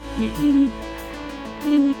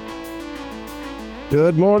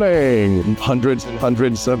Good morning, hundreds and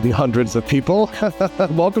hundreds of the hundreds of people.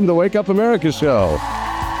 Welcome to the Wake Up America show.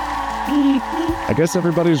 I guess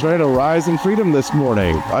everybody's ready to rise in freedom this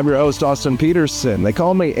morning. I'm your host, Austin Peterson. They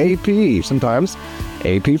call me AP sometimes.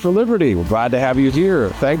 AP for Liberty. We're glad to have you here.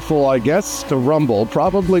 Thankful, I guess, to Rumble.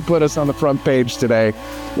 Probably put us on the front page today.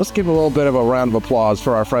 Let's give a little bit of a round of applause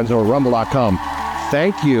for our friends over at rumble.com.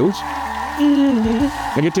 Thank you.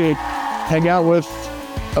 I get to hang out with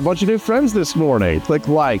a bunch of new friends this morning. Click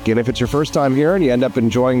like, and if it's your first time here and you end up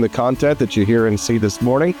enjoying the content that you hear and see this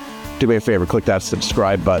morning, do me a favor, click that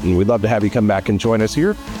subscribe button. We'd love to have you come back and join us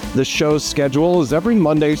here. The show's schedule is every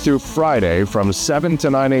Monday through Friday from 7 to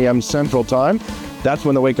 9 a.m. Central Time. That's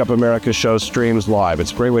when the Wake Up America show streams live.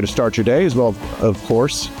 It's a great way to start your day, as well, of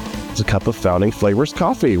course, it's a cup of Founding Flavors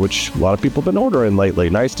coffee, which a lot of people have been ordering lately.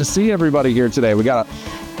 Nice to see everybody here today. We got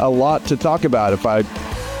a lot to talk about. If I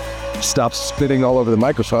stop spitting all over the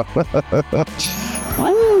microphone.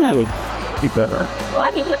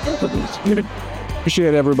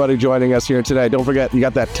 Appreciate everybody joining us here today. Don't forget, you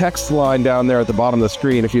got that text line down there at the bottom of the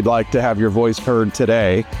screen if you'd like to have your voice heard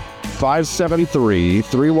today.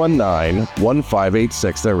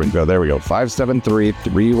 573-319-1586. There we go.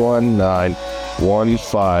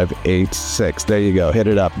 573-319-1586. There you go. Hit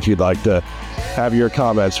it up if you'd like to have your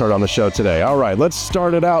comments heard on the show today. All right, let's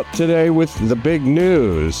start it out today with the big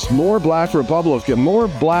news. More black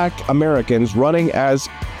Americans running as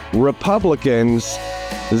Republicans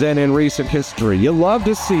than in recent history. You love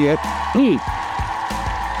to see it.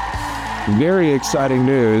 Very exciting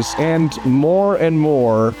news. And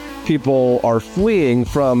more people are fleeing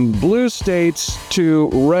from blue states to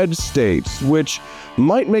red states, which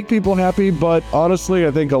might make people happy, but honestly,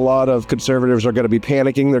 I think a lot of conservatives are going to be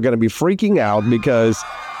panicking. They're going to be freaking out because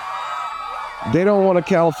they don't want a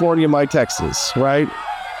California my Texas, right?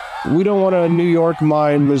 We don't want a New York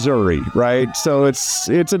mine Missouri, right? So it's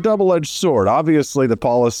a double-edged sword. Obviously, the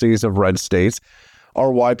policies of red states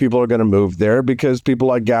are why people are going to move there, because people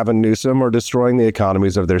like Gavin Newsom are destroying the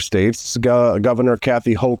economies of their states. Governor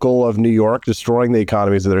Kathy Hochul of New York destroying the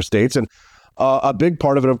economies of their states. And a big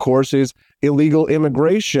part of it, of course, is illegal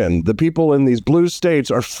immigration. The people in these blue states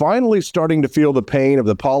are finally starting to feel the pain of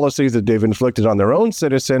the policies that they've inflicted on their own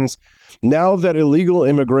citizens, now that illegal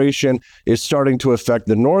immigration is starting to affect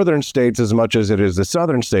the northern states as much as it is the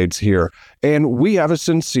southern states here. And we have a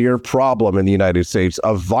sincere problem in the United States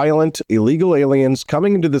of violent illegal aliens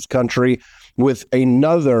coming into this country with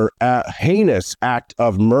another heinous act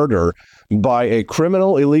of murder by a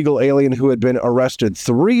criminal illegal alien who had been arrested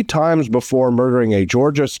 3 times before murdering a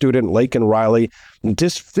Georgia student, Laken Riley,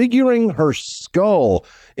 disfiguring her skull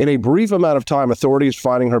in a brief amount of time. Authorities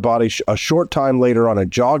finding her body a short time later on a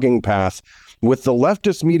jogging path, with the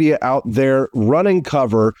leftist media out there running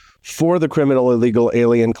cover for the criminal illegal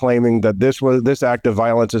alien, claiming that this act of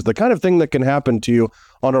violence is the kind of thing that can happen to you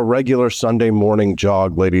on a regular Sunday morning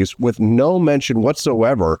jog, ladies, with no mention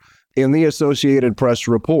whatsoever in the Associated Press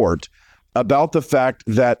report about the fact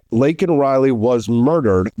that Laken Riley was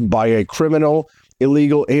murdered by a criminal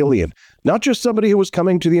illegal alien. Not just somebody who was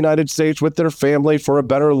coming to the United States with their family for a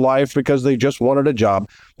better life because they just wanted a job,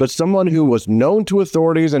 but someone who was known to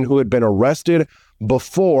authorities and who had been arrested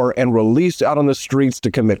before and released out on the streets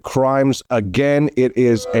to commit crimes. Again, it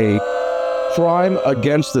is a crime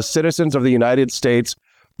against the citizens of the United States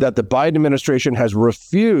that the Biden administration has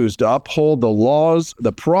refused to uphold the laws,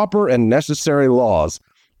 the proper and necessary laws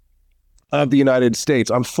of the United States.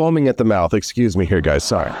 I'm foaming at the mouth. Excuse me here, guys.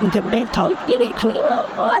 Sorry.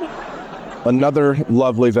 Another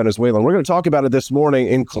lovely Venezuelan. We're going to talk about it this morning,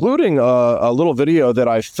 including a little video that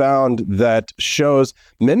I found that shows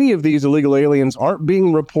many of these illegal aliens aren't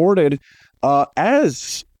being reported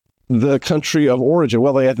as the country of origin.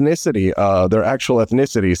 Well, the ethnicity, their actual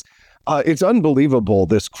ethnicities. It's unbelievable,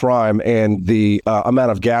 this crime and the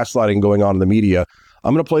amount of gaslighting going on in the media.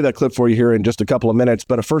 I'm going to play that clip for you here in just a couple of minutes.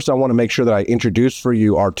 But first, I want to make sure that I introduce for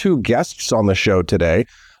you our 2 guests on the show today.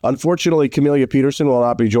 Unfortunately, Camelia Peterson will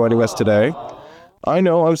not be joining us today. I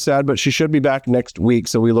know, I'm sad, but she should be back next week.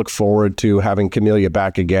 So we look forward to having Camelia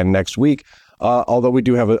back again next week. Although we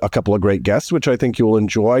do have a couple of great guests, which I think you'll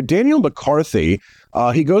enjoy. Daniel McCarthy,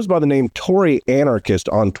 he goes by the name Tory Anarchist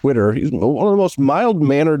on Twitter. He's one of the most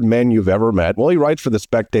mild-mannered men you've ever met. Well, he writes for The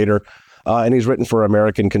Spectator. And he's written for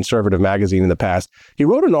American Conservative Magazine in the past. He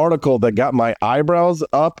wrote an article that got my eyebrows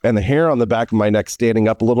up and the hair on the back of my neck standing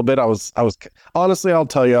up a little bit. I was honestly, I'll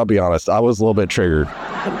tell you, I'll be honest, I was a little bit triggered.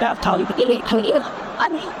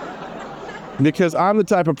 Because I'm the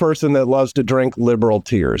type of person that loves to drink liberal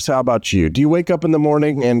tears. How about you? Do you wake up in the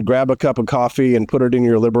morning and grab a cup of coffee and put it in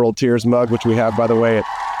your liberal tears mug, which we have, by the way, at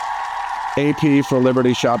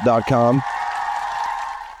apforlibertyshop.com.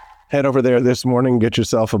 Head over there this morning, get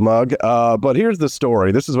yourself a mug. But here's the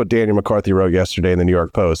story. This is what Daniel McCarthy wrote yesterday in the New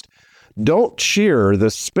York Post. Don't cheer the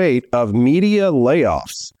spate of media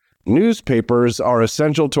layoffs. Newspapers are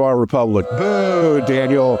essential to our republic. Boo,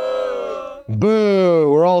 Daniel.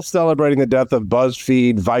 Boo. We're all celebrating the death of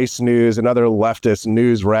BuzzFeed, Vice News, and other leftist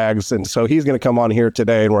news rags. And so he's going to come on here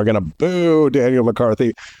today and we're going to boo Daniel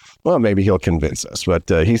McCarthy. Well, maybe he'll convince us, but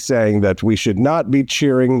he's saying that we should not be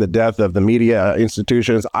cheering the death of the media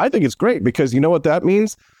institutions. I think it's great because you know what that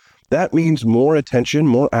means? That means more attention,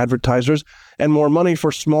 more advertisers, and more money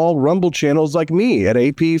for small Rumble channels like me at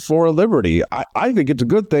AP for Liberty. I think it's a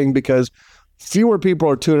good thing because fewer people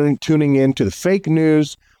are tuning in to the fake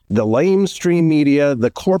news, the lamestream media,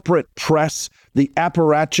 the corporate press, the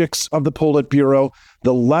apparatchiks of the Politburo,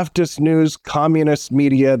 the leftist news, communist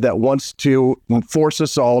media that wants to force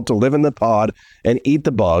us all to live in the pod and eat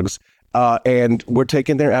the bugs. And we're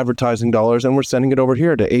taking their advertising dollars and we're sending it over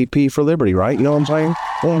here to AP for Liberty, right? You know what I'm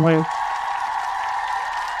saying?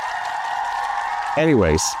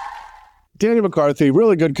 Anyways, Daniel McCarthy,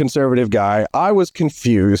 really good conservative guy. I was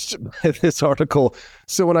confused by this article.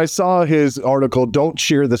 So when I saw his article, don't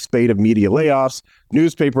cheer the spate of media layoffs,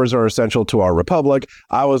 newspapers are essential to our republic,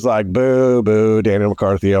 I was like, boo, boo, Daniel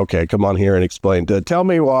McCarthy. Okay, come on here and explain. Tell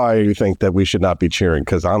me why you think that we should not be cheering.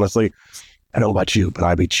 Because honestly, I don't know about you, but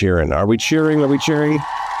I'd be cheering. Are we cheering? Are we cheering?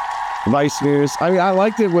 Vice News. I mean, I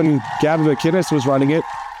liked it when Gavin McInnes was running it.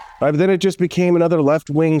 But then it just became another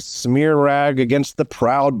left-wing smear rag against the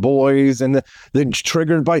Proud Boys and the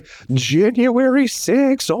triggered by January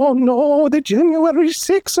 6th. Oh, no, the January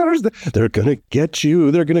 6ers. They're going to get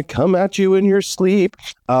you. They're going to come at you in your sleep.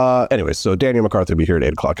 Anyway, so Daniel McCarthy will be here at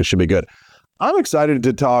 8 o'clock. It should be good. I'm excited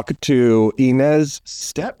to talk to Inez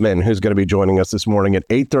Stepman, who's going to be joining us this morning at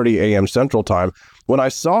 8:30 a.m. Central Time. When I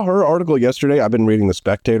saw her article yesterday, I've been reading The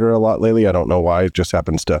Spectator a lot lately. I don't know why. It just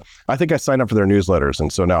happens to. I think I signed up for their newsletters,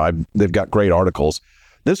 and so now they've got great articles.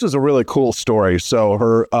 This is a really cool story. So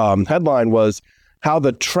her headline was How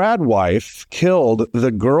the Tradwife Killed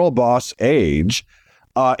the Girlboss Age.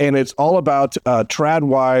 And it's all about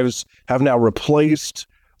tradwives have now replaced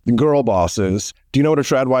girl bosses. Do you know what a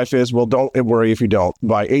tradwife is? Well, don't worry if you don't.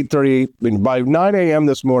 By 8:30, by 9 a.m.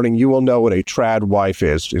 this morning, you will know what a tradwife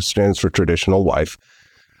is. It stands for traditional wife.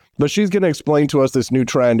 But she's going to explain to us this new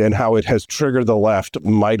trend and how it has triggered the left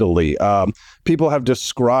mightily. People have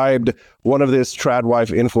described one of these tradwife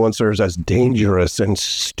influencers as dangerous and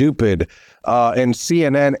stupid. And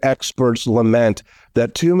CNN experts lament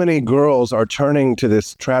that too many girls are turning to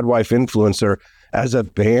this tradwife influencer as a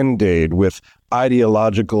Band-Aid with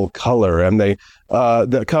ideological color, and they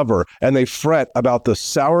the cover, and they fret about the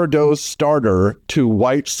sourdough starter to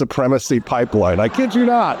white supremacy pipeline. I kid you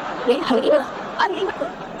not.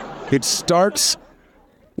 It starts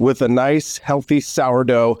with a nice, healthy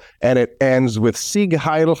sourdough, and it ends with Sieg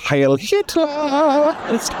Heil Heil Hitler.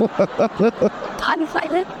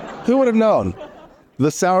 Who would have known? The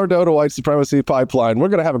sourdough to white supremacy pipeline. We're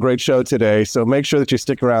going to have a great show today, so make sure that you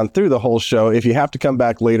stick around through the whole show. If you have to come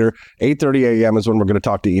back later, 8:30 a.m. is when we're going to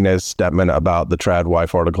talk to Inez Stepman about the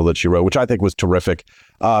Tradwife article that she wrote, which I think was terrific.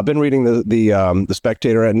 I've been reading the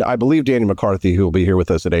Spectator, and I believe Daniel McCarthy, who will be here with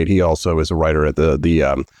us at 8, he also is a writer at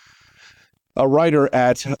the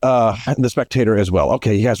Spectator as well.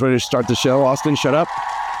 Okay, you guys ready to start the show? Austin, shut up.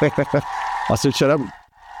 Austin, shut up.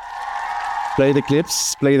 Play the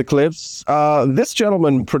clips. This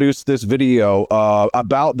gentleman produced this video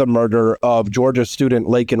about the murder of Georgia student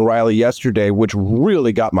Laken Riley yesterday, which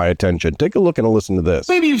really got my attention. Take a look and listen to this.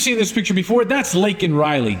 Maybe you've seen this picture before. That's Laken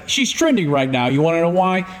Riley. She's trending right now. You want to know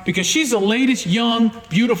why? Because she's the latest young,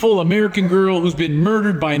 beautiful American girl who's been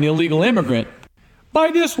murdered by an illegal immigrant.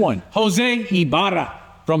 By this one, Jose Ibarra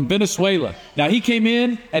from Venezuela. Now, he came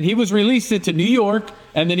in and he was released into New York,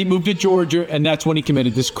 and then he moved to Georgia, and that's when he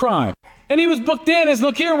committed this crime. And he was booked in as,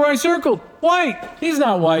 look here where I circled, white. He's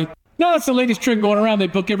not white. No, that's the latest trend going around. They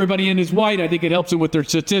book everybody in as white. I think it helps them with their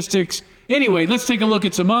statistics. Anyway, let's take a look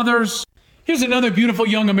at some others. Here's another beautiful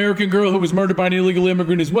young American girl who was murdered by an illegal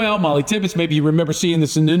immigrant as well, Molly Tibbetts. Maybe you remember seeing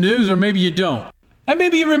this in the news, or maybe you don't. And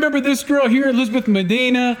maybe you remember this girl here, Elizabeth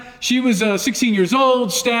Medina. She was 16 years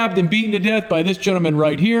old, stabbed and beaten to death by this gentleman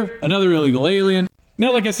right here, another illegal alien.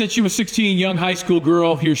 Now, like I said, she was 16, young high school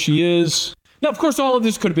girl. Here she is. Now, of course, all of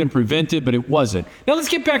this could have been prevented, but it wasn't. Now, let's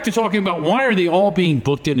get back to talking about why are they all being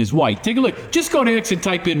booked in as white. Take a look. Just go to X and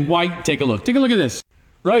type in white. Take a look. Take a look at this.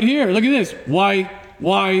 Right here. Look at this. White.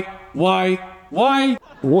 Wait,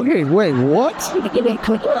 what?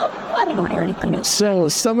 So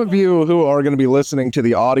some of you who are going to be listening to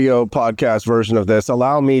the audio podcast version of this,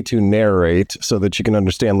 allow me to narrate so that you can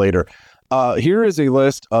understand later. Here is a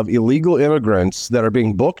list of illegal immigrants that are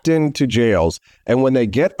being booked into jails. And when they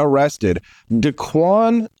get arrested,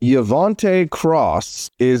 Daquan Yavante Cross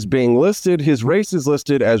is being listed. His race is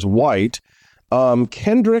listed as white.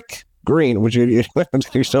 Kendrick Green, which you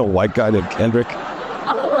know, white guy named Kendrick.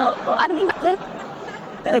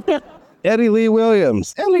 Eddie Lee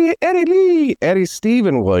Williams. Eddie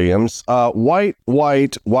Stephen Williams. White.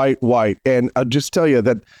 And I'll just tell you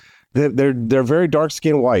that they're very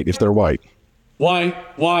dark-skinned white if they're white. White.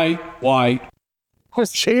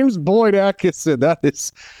 James Boyd Atkinson. That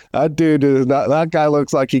dude is not. That guy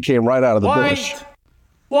looks like he came right out of the bush.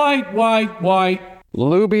 White.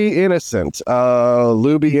 Luby Innocent.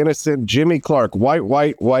 Jimmy Clark.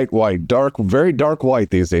 White. Dark, very dark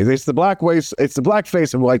white these days. It's the black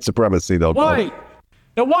face of white supremacy, though. White.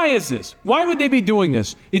 Now, why is this? Why would they be doing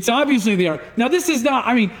this? It's obviously they are. Now, this is not,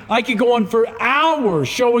 I could go on for hours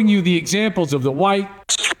showing you the examples of the white.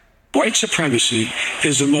 White supremacy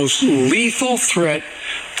is the most lethal threat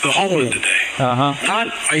to the homeland today. Not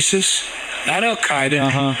ISIS, not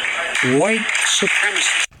Al-Qaeda, white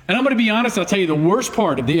supremacy. And I'm going to be honest, I'll tell you the worst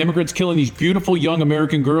part of the immigrants killing these beautiful young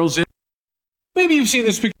American girls is, maybe you've seen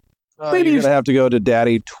this picture. You're going to have to go to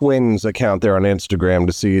Daddy Twins account there on Instagram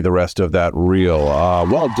to see the rest of that reel.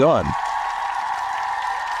 Well done.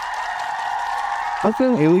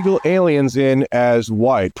 Illegal aliens in as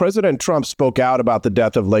white. President Trump spoke out about the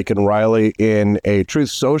death of Laken Riley in a Truth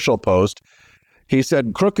Social post. He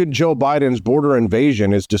said, crooked Joe Biden's border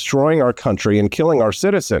invasion is destroying our country and killing our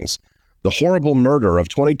citizens. The horrible murder of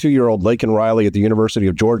 22-year-old Laken Riley at the University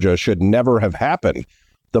of Georgia should never have happened.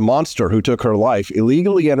 The monster who took her life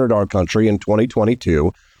illegally entered our country in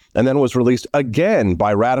 2022 and then was released again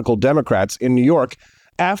by radical Democrats in New York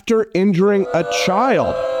after injuring a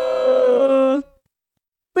child.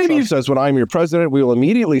 Trump says, when I'm your president, we will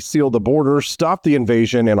immediately seal the border, stop the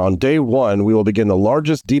invasion, and on day one, we will begin the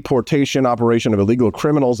largest deportation operation of illegal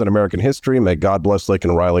criminals in American history. May God bless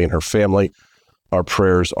Laken Riley and her family. Our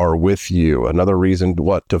prayers are with you. Another reason,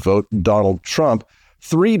 to vote Donald Trump.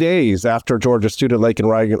 3 days after Georgia student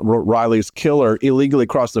Laken Riley's killer illegally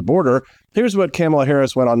crossed the border, here's what Kamala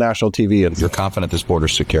Harris went on national TV and said. You're confident this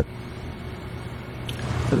border's secure?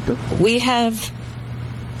 We have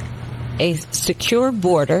a secure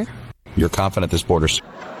border. You're confident this border's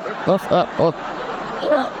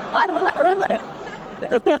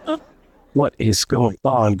What is going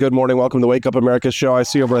on? Good morning. Welcome to the Wake Up America show. I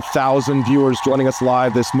see over 1,000 viewers joining us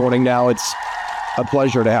live this morning now. It's a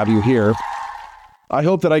pleasure to have you here. I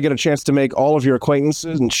hope that I get a chance to make all of your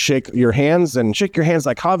acquaintances and shake your hands like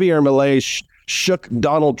Javier Milei shook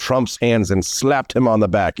Donald Trump's hands and slapped him on the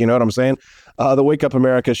back. You know what I'm saying? The Wake Up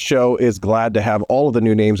America show is glad to have all of the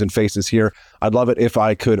new names and faces here. I'd love it if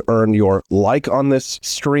I could earn your like on this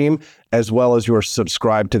stream, as well as your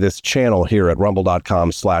subscribe to this channel here at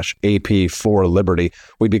rumble.com/AP4Liberty.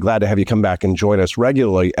 We'd be glad to have you come back and join us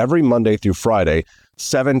regularly every Monday through Friday,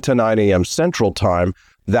 7 to 9 a.m. Central Time.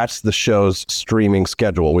 That's the show's streaming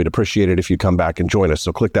schedule. We'd appreciate it if you come back and join us.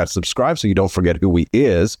 So click that subscribe so you don't forget who we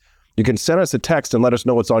is. You can send us a text and let us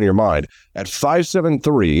know what's on your mind at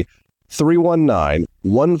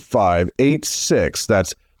 573-319-1586.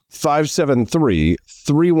 That's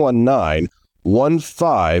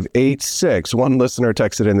 573-319-1586. One listener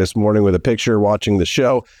texted in this morning with a picture watching the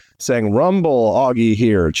show saying, Rumble, Augie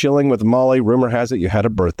here, chilling with Molly. Rumor has it you had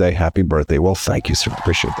a birthday. Happy birthday. Well, thank you, sir.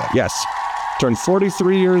 Appreciate that. Yes. Turned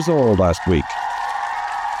 43 years old last week.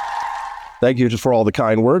 Thank you for all the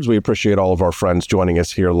kind words. We appreciate all of our friends joining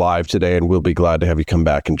us here live today, and we'll be glad to have you come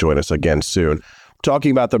back and join us again soon.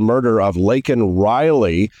 Talking about the murder of Laken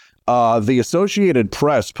Riley, the Associated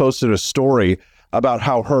Press posted a story about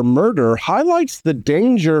how her murder highlights the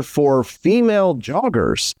danger for female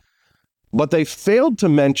joggers, but they failed to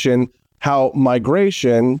mention how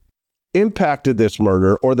migration impacted this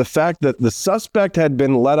murder or the fact that the suspect had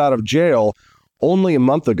been let out of jail only a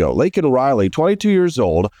month ago. Laken Riley, 22 years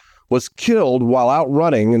old, was killed while out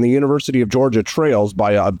running in the University of Georgia trails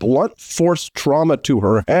by a blunt force trauma to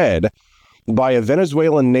her head by a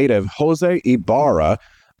Venezuelan native, Jose Ibarra,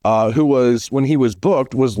 who was, when he was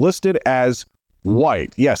booked, was listed as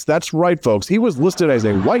white. Yes, that's right, folks. He was listed as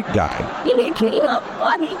a white guy.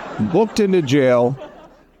 Booked into jail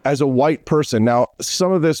as a white person. Now,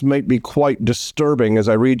 some of this may be quite disturbing as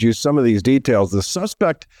I read you some of these details. The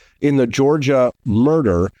suspect in the Georgia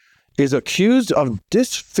murder is accused of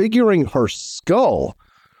disfiguring her skull.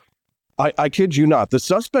 I kid you not. The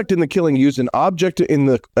suspect in the killing used an object in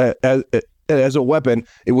the as a weapon.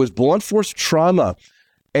 It was blunt force trauma,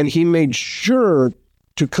 and he made sure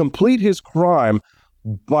to complete his crime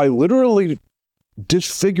by literally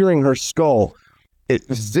disfiguring her skull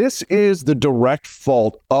This is the direct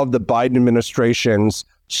fault of the Biden administration's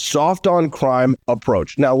soft on crime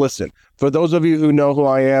approach. Now, listen, for those of you who know who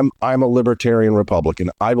I am, I'm a libertarian Republican.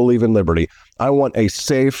 I believe in liberty. I want a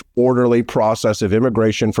safe, orderly process of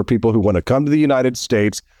immigration for people who want to come to the United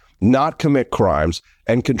States, not commit crimes,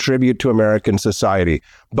 and contribute to American society.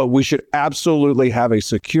 But we should absolutely have a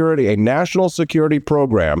national security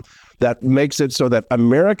program that makes it so that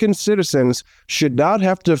American citizens should not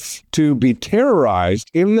have to be terrorized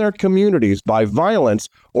in their communities by violence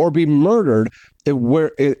or be murdered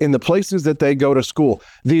in the places that they go to school.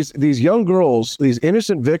 These young girls, these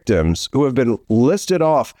innocent victims who have been listed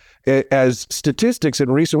off as statistics in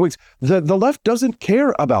recent weeks, the left doesn't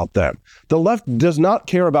care about them. The left does not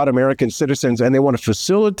care about American citizens, and they want to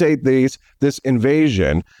facilitate this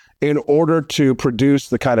invasion in order to produce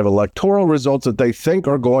the kind of electoral results that they think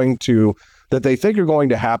are going to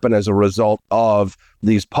happen as a result of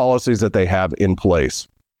these policies that they have in place.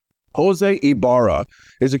 Jose Ibarra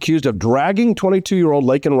is accused of dragging 22-year-old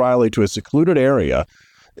Laken Riley to a secluded area.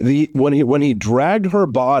 When he dragged her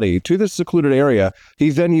body to the secluded area,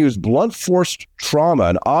 he then used blunt force trauma,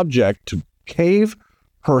 an object, to cave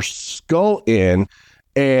her skull in,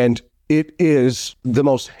 and it is the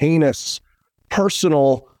most heinous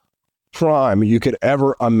personal crime you could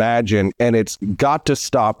ever imagine, and it's got to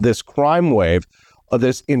stop. This crime wave of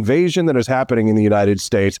this invasion that is happening in the United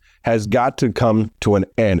States has got to come to an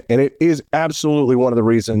end, and it is absolutely one of the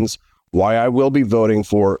reasons why I will be voting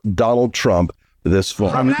for Donald Trump this fall.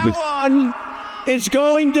 From now on, it's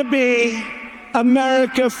going to be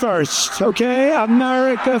America first, okay?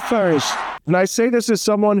 America first. And I say this as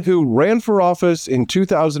someone who ran for office in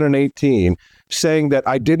 2018, saying that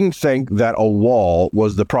I didn't think that a wall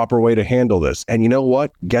was the proper way to handle this. And you know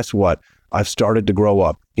what? Guess what? I've started to grow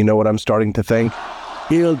up. You know what I'm starting to think?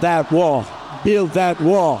 Build that wall. Build that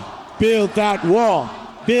wall. Build that wall.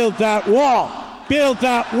 Build that wall. Build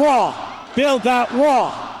that wall. Build that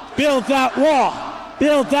wall. Build that wall.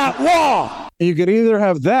 Build that wall. You can either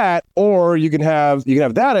have that, or you can have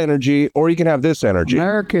that energy, or you can have this energy.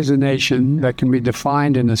 America is a nation that can be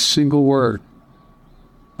defined in a single word.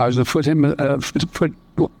 I was excuse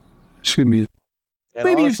me.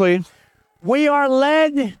 Honestly, we are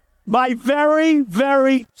led by very,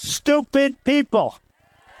 very stupid people.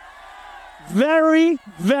 Very,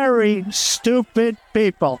 very stupid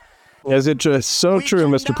people. Is it just so true,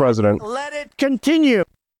 Mr. President? Let it continue.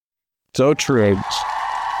 So true.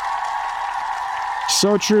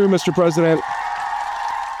 So true, Mr. President.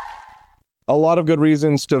 A lot of good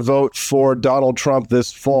reasons to vote for Donald Trump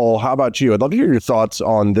this fall. How about you? I'd love to hear your thoughts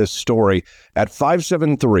on this story at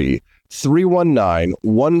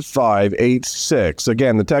 573-319-1586.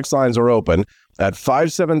 Again, the text lines are open at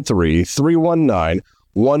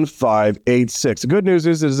 573-319-1586. The good news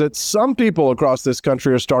is that some people across this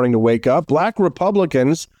country are starting to wake up. Black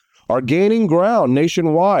Republicans are gaining ground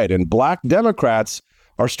nationwide, and Black Democrats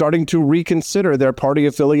are starting to reconsider their party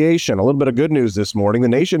affiliation. A little bit of good news this morning. The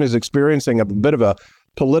nation is experiencing a bit of a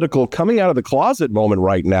political coming out of the closet moment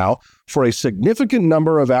right now for a significant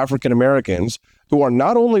number of African Americans who are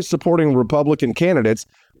not only supporting Republican candidates,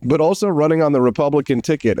 but also running on the Republican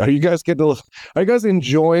ticket. Are you guys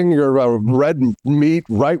enjoying your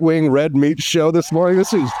right-wing red meat show this morning?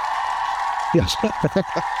 This is, yes.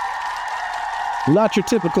 Not your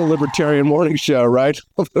typical libertarian morning show, right?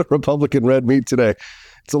 Republican red meat today.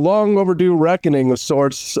 It's a long overdue reckoning of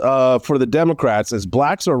sorts for the Democrats as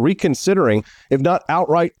blacks are reconsidering, if not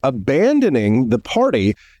outright abandoning the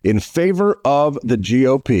party in favor of the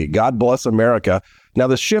GOP. God bless America. Now,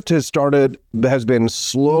 the shift has been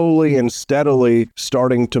slowly and steadily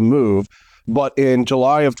starting to move. But in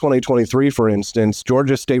July of 2023, for instance,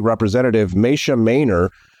 Georgia State Representative Maisha Maynor,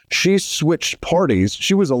 she switched parties.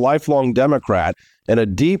 She was a lifelong Democrat in a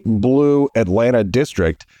deep blue Atlanta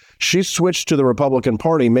district. She switched to the Republican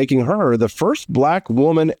Party, making her the first Black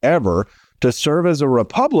woman ever to serve as a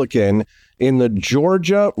Republican in the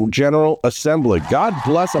Georgia General Assembly. God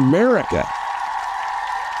bless America.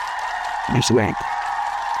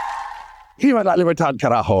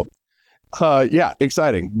 Yeah,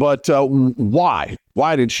 exciting. But why?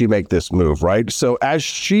 Why did she make this move, right? So as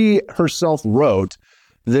she herself wrote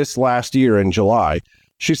this last year in July,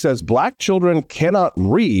 she says, Black children cannot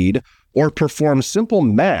read or perform simple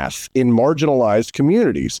math in marginalized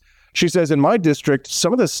communities. She says, in my district,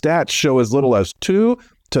 some of the stats show as little as 2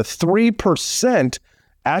 to 3%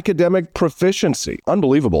 academic proficiency.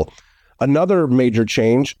 Unbelievable. Another major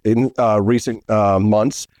change in recent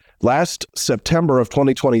months, last September of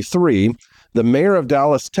 2023, the mayor of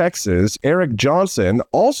Dallas, Texas, Eric Johnson,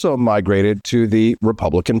 also migrated to the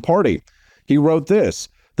Republican Party. He wrote this: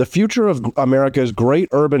 The future of America's great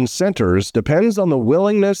urban centers depends on the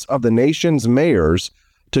willingness of the nation's mayors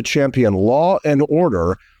to champion law and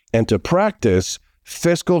order and to practice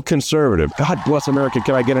fiscal conservative. God bless America.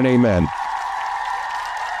 Can I get an amen?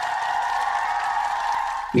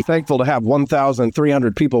 Be thankful to have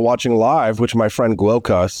 1,300 people watching live, which my friend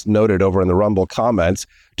Glokas noted over in the Rumble comments.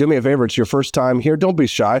 Do me a favor, it's your first time here. Don't be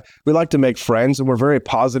shy. We like to make friends, and we're very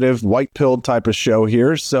positive, white-pilled type of show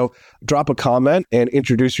here. So drop a comment and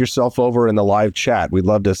introduce yourself over in the live chat. We'd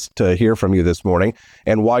love to hear from you this morning.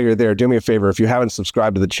 And while you're there, do me a favor. If you haven't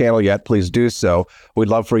subscribed to the channel yet, please do so. We'd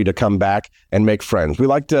love for you to come back and make friends. We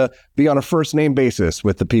like to be on a first-name basis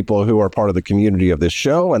with the people who are part of the community of this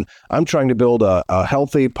show. And I'm trying to build a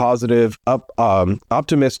healthy, positive,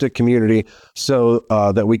 optimistic community so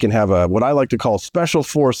that we can have what I like to call special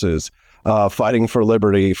forces fighting for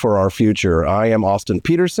liberty for our future. I am Austin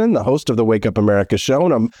Peterson, the host of the Wake Up America show,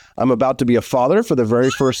 and I'm about to be a father for the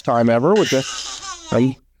very first time ever with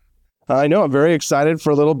I know, I'm very excited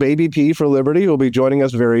for little baby P for Liberty, who will be joining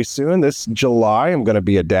us very soon. This July, I'm going to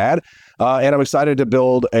be a dad. And I'm excited to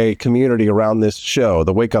build a community around this show,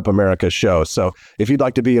 the Wake Up America show. So if you'd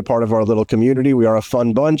like to be a part of our little community, we are a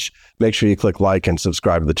fun bunch. Make sure you click like and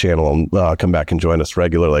subscribe to the channel and come back and join us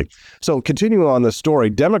regularly. So continuing on the story,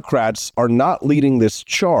 Democrats are not leading this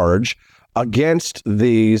charge against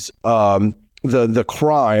these the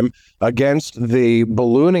crime, against the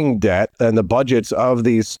ballooning debt and the budgets of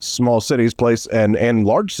these small cities, and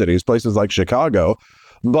large cities, places like Chicago.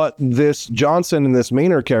 But this Johnson and this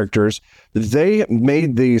Maynard characters, they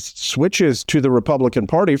made these switches to the Republican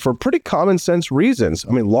Party for pretty common sense reasons.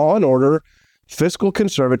 I mean, law and order, fiscal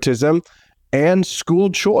conservatism, and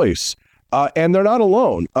school choice. And they're not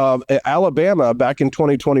alone. Alabama, back in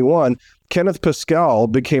 2021, Kenneth Pascal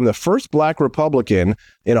became the first Black Republican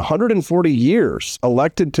in 140 years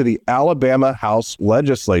elected to the Alabama House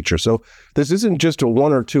Legislature. So this isn't just a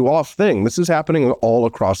one or two off thing. This is happening all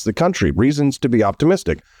across the country. Reasons to be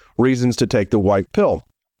optimistic, reasons to take the white pill.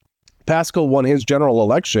 Pascal won his general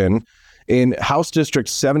election in House District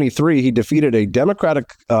 73. He defeated a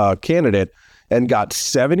Democratic candidate and got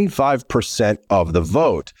 75% of the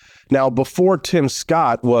vote. Now, before Tim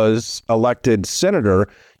Scott was elected senator,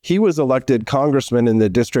 he was elected congressman in the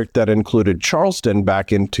district that included Charleston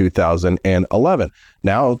back in 2011.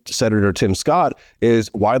 Now, Senator Tim Scott is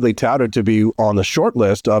widely touted to be on the short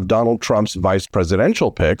list of Donald Trump's vice presidential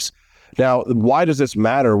picks. Now, why does this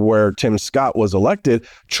matter where Tim Scott was elected?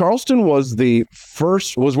 Charleston was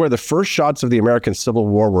where the first shots of the American Civil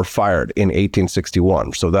War were fired in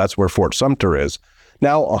 1861. So that's where Fort Sumter is.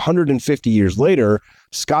 Now, 150 years later,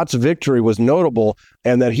 Scott's victory was notable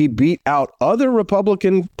and that he beat out other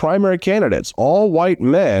Republican primary candidates, all white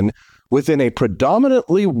men, within a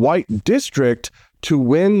predominantly white district to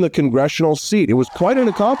win the congressional seat. It was quite an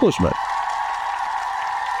accomplishment.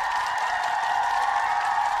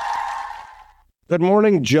 Good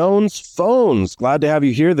morning, Jones Phones. Glad to have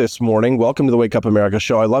you here this morning. Welcome to the Wake Up America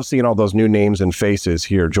show. I love seeing all those new names and faces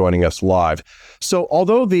here joining us live. So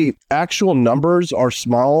although the actual numbers are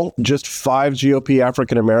small, just 5 GOP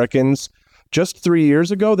African Americans, just 3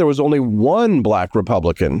 years ago, there was only one Black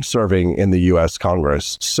Republican serving in the U.S.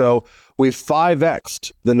 Congress. So we've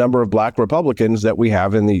 5x'd the number of Black Republicans that we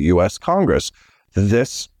have in the U.S. Congress.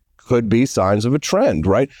 This could be signs of a trend,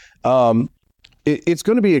 right? It's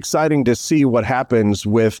going to be exciting to see what happens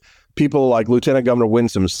with people like Lieutenant Governor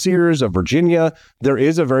Winsome Sears of Virginia. There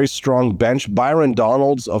is a very strong bench. Byron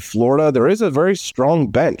Donalds of Florida. There is a very strong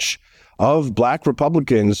bench of Black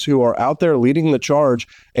Republicans who are out there leading the charge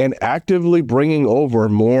and actively bringing over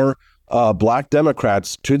more Black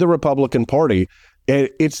Democrats to the Republican Party.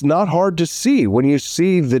 It's not hard to see when you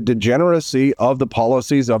see the degeneracy of the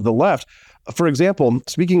policies of the left. For example,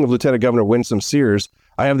 speaking of Lieutenant Governor Winsome Sears,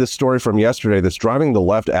 I have this story from yesterday that's driving the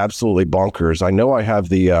left absolutely bonkers. I know I have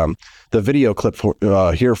the video clip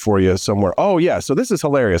here for you somewhere. Oh, yeah. So this is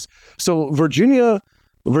hilarious. So Virginia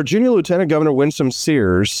Lieutenant Governor Winsome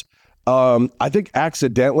Sears, I think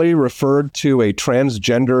accidentally referred to a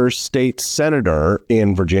transgender state senator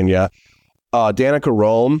in Virginia, Danica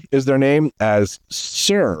Roem is their name, as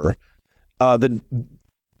Sir. Can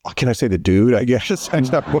I say the dude? I guess.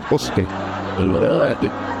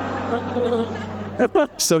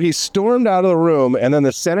 So he stormed out of the room, and then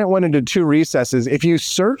the Senate went into 2 recesses. If you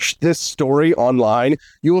search this story online,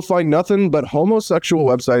 you will find nothing but homosexual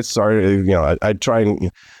websites.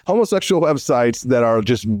 Homosexual websites that are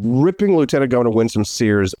just ripping Lieutenant Governor Winsome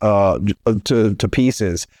Sears to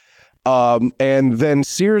pieces. And then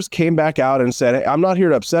Sears came back out and said, hey, I'm not here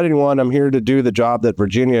to upset anyone. I'm here to do the job that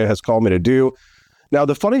Virginia has called me to do. Now,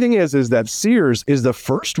 the funny thing is that Sears is the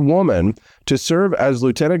first woman to serve as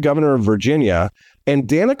lieutenant governor of Virginia, and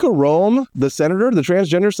Danica Roem, the senator, the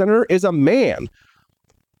transgender senator, is a man.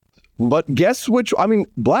 But guess which,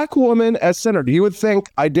 black woman as senator, you would think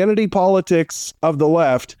identity politics of the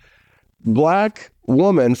left, black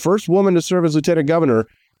woman, first woman to serve as lieutenant governor,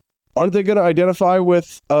 aren't they going to identify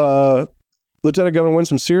with Lieutenant Governor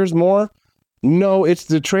Winsome Sears more? No, it's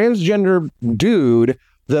the transgender dude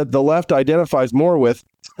that the left identifies more with.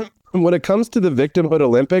 When it comes to the Victimhood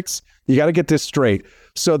Olympics, you got to get this straight.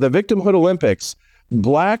 So the Victimhood Olympics,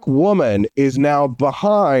 black woman is now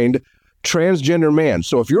behind transgender man.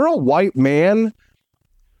 So if you're a white man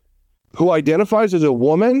who identifies as a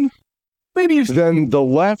woman, then the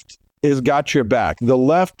left has got your back. The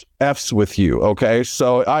left F's with you, okay?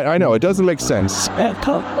 So I know, it doesn't make sense. Do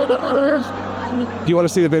you want to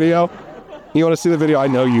see the video? You want to see the video? I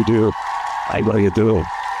know you do. I know you do.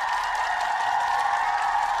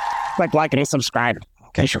 Like and subscribe.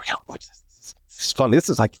 Okay, here we go. It's fun. This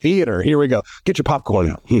is like theater. Here we go. Get your popcorn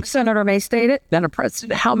out. Senator May stated, Madam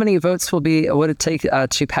President, how many votes would it take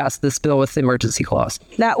to pass this bill with the emergency clause?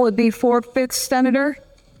 That would be 4/5, Senator.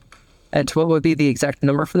 And what would be the exact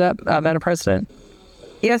number for that, Madam President?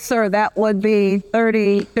 Yes, sir. That would be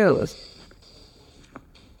 32.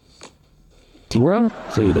 Motion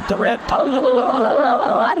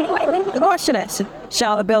is,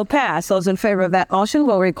 shall the bill pass? Those in favor of that motion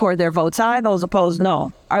will record their votes aye. Those opposed,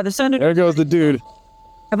 no. Are the senators? There goes the dude.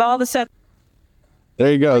 Of all the senators.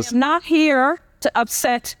 There he goes. I am not here to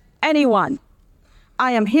upset anyone.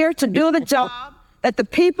 I am here to do the job that the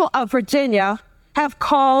people of Virginia have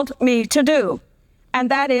called me to do, and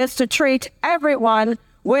that is to treat everyone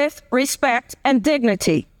with respect and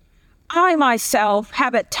dignity. I myself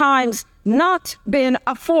have at times not been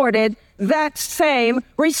afforded that same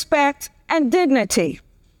respect and dignity.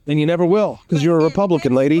 And you never will, because you're a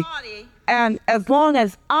Republican, lady. And as long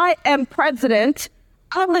as I am president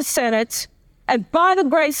of the Senate, and by the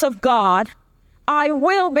grace of God, I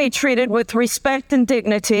will be treated with respect and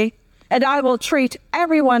dignity, and I will treat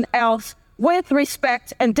everyone else with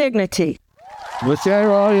respect and dignity. Well,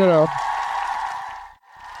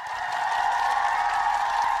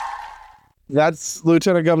 that's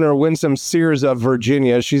Lieutenant Governor Winsome Sears of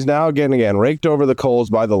Virginia. She's now again raked over the coals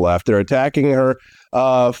by the left. They're attacking her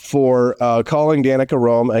for calling Danica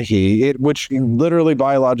Roem a he, which literally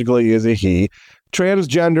biologically is a he.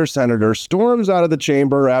 Transgender senator storms out of the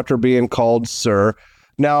chamber after being called sir.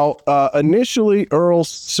 Now, initially, Earl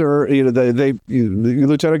Sir,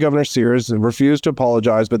 Lieutenant Governor Sears refused to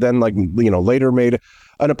apologize, but then, later made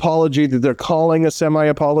an apology that they're calling a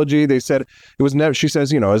semi-apology. They said it was never. She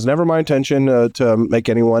says, it was never my intention to make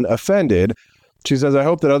anyone offended. She says, I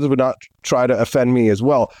hope that others would not try to offend me as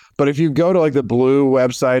well. But if you go to the blue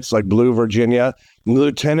websites, like Blue Virginia,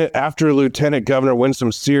 Lieutenant Governor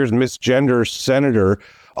Winsome Sears, misgender senator,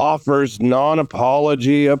 offers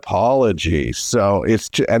non-apology apology. So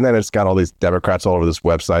and then it's got all these Democrats all over this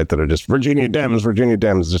website that are just Virginia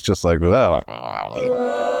Dems. It's just like, good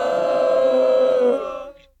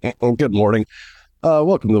morning.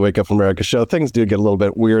 Welcome to the Wake Up America show. Things do get a little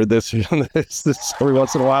bit weird this every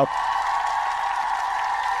once in a while.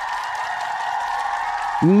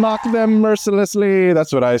 Mock them mercilessly.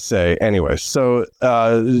 That's what I say. Anyway, so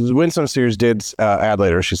Winsome Sears did add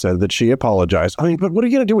later, she said that she apologized. But what are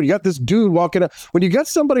you going to do when you got this dude walking up? When you got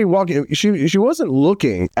somebody walking, she wasn't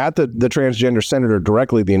looking at the transgender senator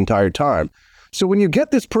directly the entire time. So when you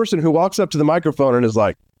get this person who walks up to the microphone and is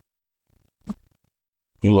like,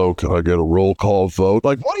 hello, can I get a roll call vote?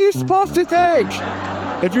 What are you supposed to think?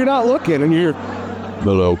 If you're not looking and you're,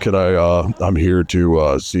 hello, can I'm here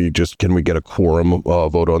to see, can we get a quorum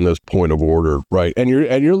vote on this point of order, right? And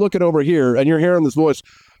you're looking over here and you're hearing this voice,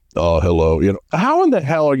 hello, how in the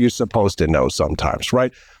hell are you supposed to know sometimes,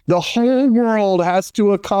 right? The whole world has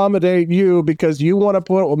to accommodate you because you're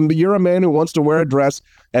a man who wants to wear a dress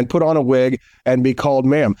and put on a wig and be called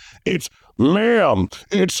ma'am. It's ma'am.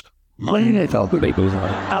 It's ma'am.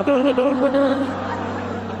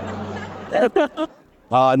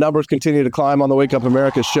 Numbers continue to climb on the Wake Up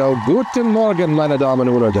America show. Guten Morgen, meine Damen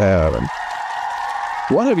und Herren.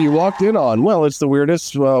 What have you walked in on? Well, it's the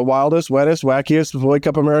weirdest, wildest, wettest, wackiest Wake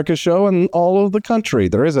Up America show in all of the country.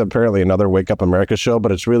 There is apparently another Wake Up America show,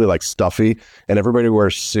 but it's really stuffy, and everybody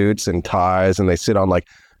wears suits and ties, and they sit on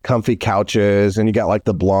comfy couches, and you got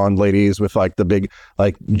the blonde ladies with the big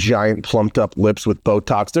giant plumped up lips with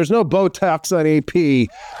Botox. There's no Botox on AP.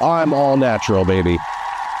 I'm all natural, baby.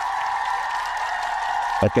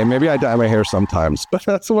 Okay, maybe I dye my hair sometimes, but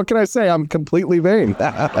that's what can I say? I'm completely vain.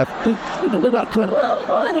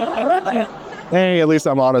 Hey, at least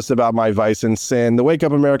I'm honest about my vice and sin. The Wake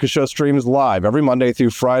Up America show streams live every Monday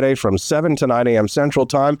through Friday from 7 to 9 a.m. Central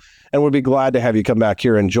Time, and we'd be glad to have you come back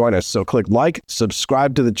here and join us. So click like,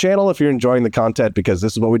 subscribe to the channel if you're enjoying the content, because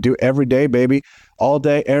this is what we do every day, baby. All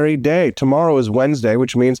day, every day. Tomorrow is Wednesday,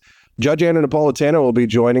 which means Judge Anna Napolitano will be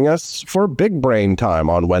joining us for Big Brain Time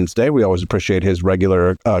on Wednesday. We always appreciate his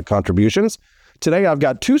regular contributions. Today, I've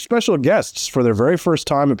got two special guests for their very first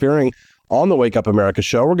time appearing on the Wake Up America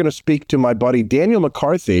show. We're going to speak to my buddy Daniel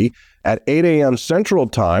McCarthy at 8 a.m. Central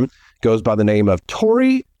Time. Goes by the name of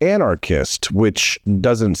Tory Anarchist, which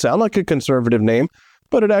doesn't sound like a conservative name,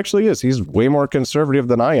 but it actually is. He's way more conservative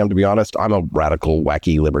than I am, to be honest. I'm a radical,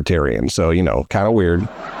 wacky libertarian, so, you know, kind of weird.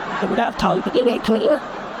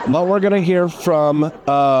 But we're going to hear from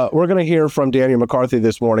Daniel McCarthy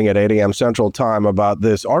this morning at 8 a.m. Central Time about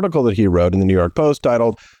this article that he wrote in the New York Post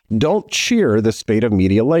titled "Don't Cheer the Spate of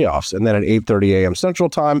Media Layoffs." And then at 8:30 a.m. Central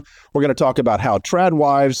Time, we're going to talk about how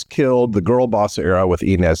tradwives killed the girlboss era with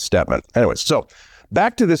Inez Stepman. Anyways, so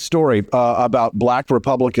back to this story about black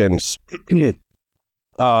Republicans and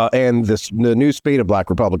the new spate of black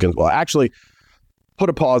Republicans. Well, actually, put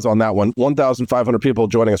a pause on that one. 1,500 people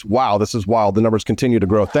joining us. Wow, this is wild. The numbers continue to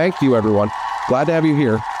grow. Thank you, everyone. Glad to have you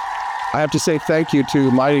here. I have to say thank you to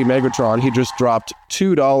Mighty Megatron. He just dropped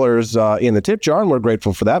 $2 in the tip jar, and we're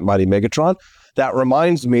grateful for that, Mighty Megatron. That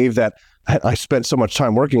reminds me that I spent so much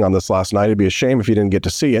time working on this last night. It'd be a shame if you didn't get to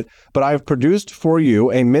see it. But I've produced for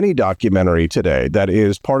you a mini documentary today that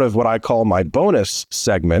is part of what I call my bonus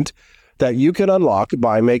segment that you can unlock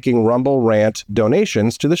by making Rumble Rant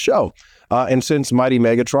donations to the show. And since Mighty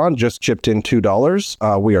Megatron just chipped in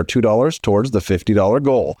 $2, we are $2 towards the $50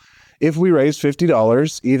 goal. If we raise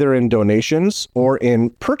 $50 either in donations or in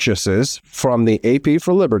purchases from the AP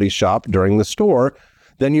for Liberty shop during the store,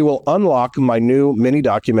 then you will unlock my new mini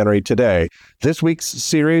documentary today. This week's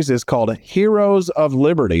series is called Heroes of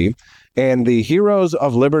Liberty, and the Heroes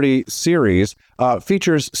of Liberty series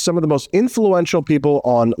features some of the most influential people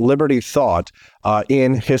on liberty thought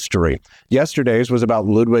in history. Yesterday's was about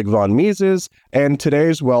Ludwig von Mises, and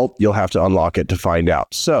today's, well, you'll have to unlock it to find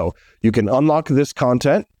out. So you can unlock this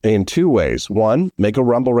content in two ways. One, make a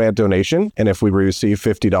Rumble Rant donation, and if we receive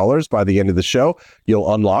 $50 by the end of the show,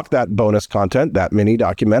 you'll unlock that bonus content, that mini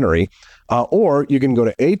documentary. Or you can go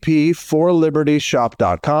to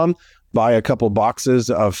apforlibertyshop.com, buy a couple boxes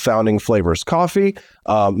of Founding Flavors coffee,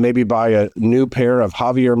 maybe buy a new pair of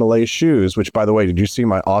Javier Milei shoes, which, by the way, did you see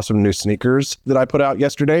my awesome new sneakers that I put out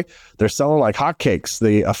yesterday? They're selling like hotcakes.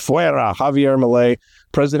 The Afuera Javier Milei,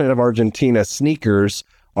 president of Argentina sneakers,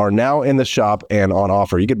 are now in the shop and on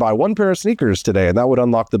offer. You could buy one pair of sneakers today, and that would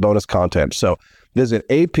unlock the bonus content. So visit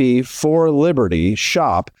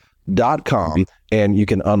apforlibertyshop.com, and you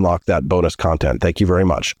can unlock that bonus content. Thank you very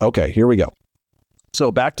much. Okay, here we go. So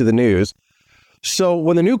back to the news. So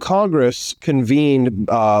when the new Congress convened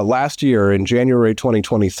last year in January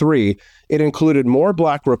 2023, it included more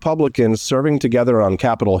black Republicans serving together on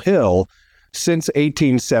Capitol Hill since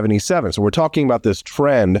 1877. So we're talking about this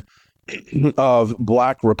trend of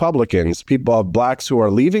black Republicans, blacks who are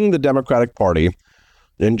leaving the Democratic Party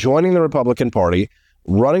and joining the Republican Party,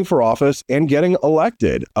 running for office and getting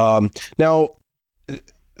elected.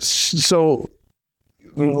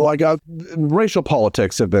 Racial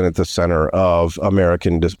politics have been at the center of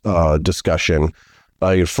American discussion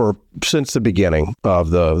since the beginning of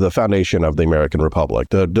the foundation of the American Republic.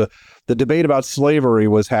 The debate about slavery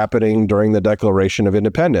was happening during the Declaration of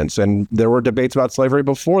Independence, and there were debates about slavery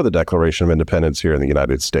before the Declaration of Independence here in the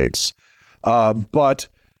United States. But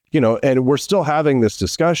and we're still having this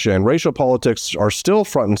discussion. Racial politics are still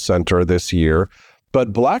front and center this year.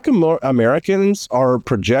 But black Americans are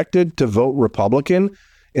projected to vote Republican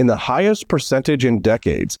in the highest percentage in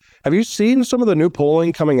decades. Have you seen some of the new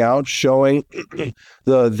polling coming out showing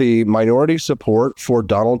the minority support for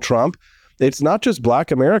Donald Trump? It's not just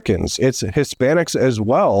black Americans, it's Hispanics as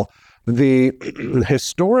well. The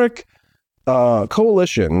historic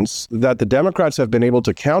coalitions that the Democrats have been able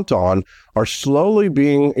to count on are slowly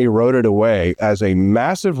being eroded away as a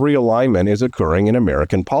massive realignment is occurring in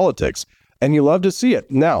American politics. And you love to see it.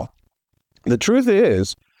 Now, the truth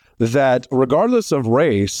is that regardless of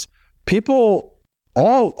race, people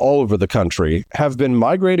all over the country have been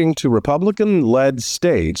migrating to Republican-led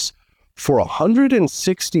states for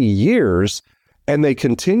 160 years, and they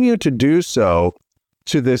continue to do so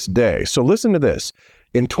to this day. So listen to this.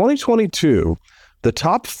 In 2022, the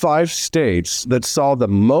top 5 states that saw the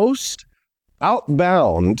most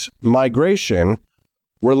outbound migration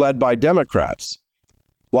were led by Democrats,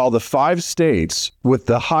 while the 5 states with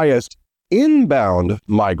the highest inbound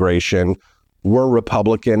migration were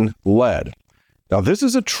Republican-led. Now, this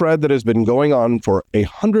is a trend that has been going on for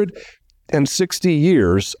 160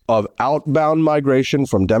 years of outbound migration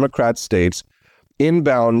from Democrat states,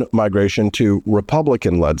 inbound migration to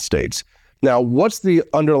Republican-led states. Now, what's the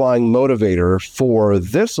underlying motivator for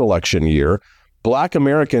this election year? Black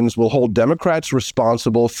Americans will hold Democrats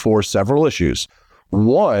responsible for several issues.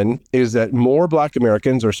 One is that more Black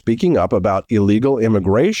Americans are speaking up about illegal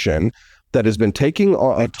immigration that has been taking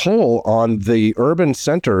a toll on the urban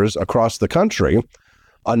centers across the country.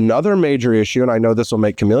 Another major issue, and I know this will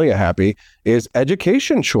make Camellia happy, is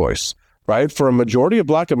education choice, right? For a majority of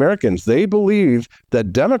Black Americans, they believe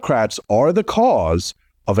that Democrats are the cause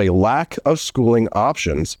of a lack of schooling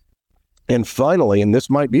options. And finally, and this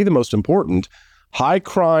might be the most important, high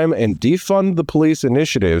crime and defund the police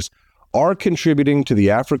initiatives are contributing to the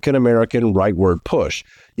African-American rightward push.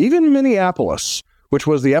 Even Minneapolis, which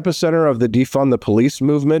was the epicenter of the defund the police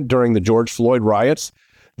movement during the George Floyd riots,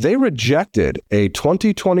 they rejected a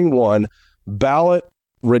 2021 ballot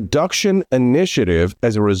reduction initiative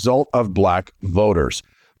as a result of Black voters.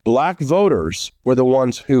 Black voters were the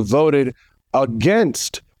ones who voted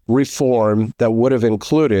against reform that would have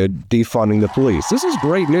included defunding the police. This is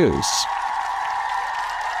great news.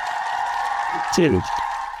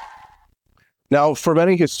 Now, for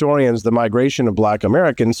many historians, the migration of Black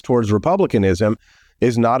Americans towards Republicanism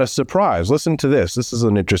is not a surprise. Listen to this. This is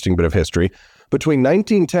an interesting bit of history. Between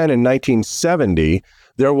 1910 and 1970,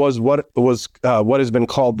 there was what has been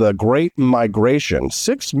called the Great Migration.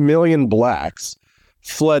 6 million Blacks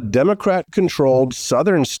fled Democrat-controlled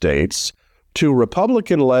southern states to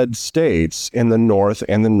Republican-led states in the North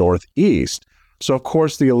and the Northeast. So, of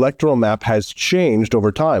course, the electoral map has changed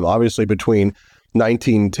over time. Obviously, between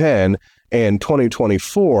 1910 and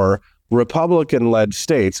 2024, Republican-led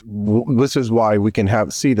states, this is why we can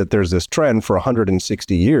see that there's this trend for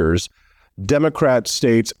 160 years, Democrat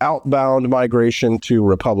states outbound migration to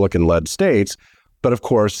Republican-led states. But, of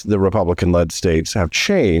course, the Republican-led states have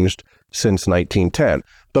changed since 1910.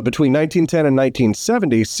 But between 1910 and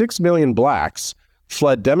 1970, 6 million Blacks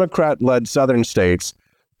fled Democrat-led southern states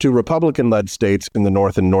to Republican-led states in the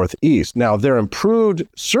North and Northeast. Now, their improved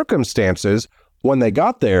circumstances when they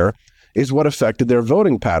got there is what affected their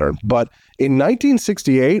voting pattern. But in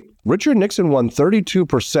 1968, Richard Nixon won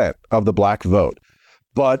 32% of the Black vote.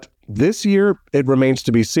 But this year, it remains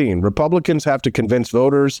to be seen. Republicans have to convince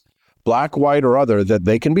voters, Black, white, or other, that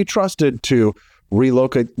they can be trusted to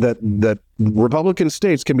relocate, that Republican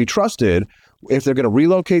states can be trusted if they're going to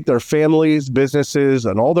relocate their families, businesses,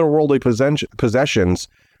 and all their worldly possessions,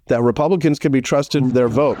 that Republicans can be trusted with their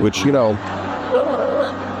vote, which, you know,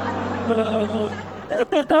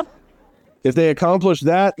 if they accomplish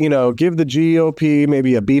that, you know, give the GOP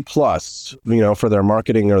maybe a B+, you know, for their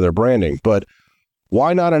marketing or their branding. But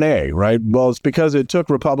why not an A, right? Well, it's because it took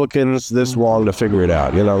Republicans this long to figure it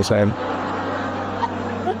out. You know what I'm saying?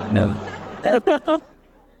 No.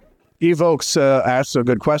 Evokes asks a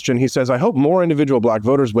good question. He says, I hope more individual Black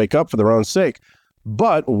voters wake up for their own sake.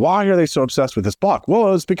 But why are they so obsessed with this block?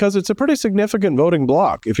 Well, it's because it's a pretty significant voting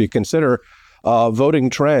block. If you consider voting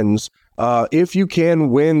trends, if you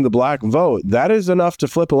can win the Black vote, that is enough to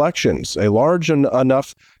flip elections. A large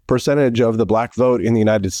enough percentage of the Black vote in the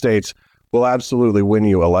United States will absolutely win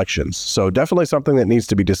you elections. So definitely something that needs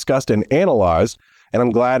to be discussed and analyzed. And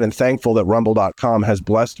I'm glad and thankful that Rumble.com has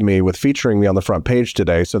blessed me with featuring me on the front page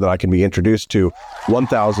today so that I can be introduced to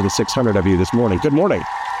 1,600 of you this morning. Good morning.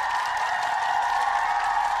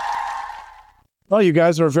 Well, you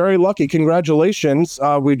guys are very lucky. Congratulations.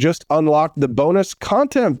 We just unlocked the bonus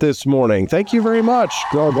content this morning. Thank you very much.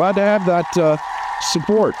 Well, glad to have that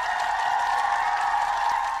support.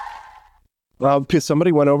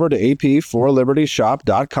 Somebody went over to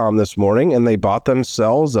ap4libertyshop.com this morning and they bought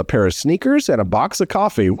themselves a pair of sneakers and a box of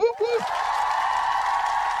coffee. Woo, woo.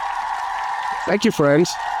 Thank you,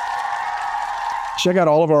 friends. Check out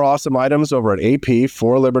all of our awesome items over at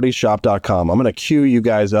ap4libertyshop.com. I'm going to queue you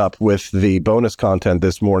guys up with the bonus content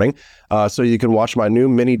this morning so you can watch my new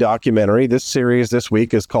mini documentary. This series this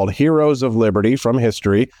week is called Heroes of Liberty from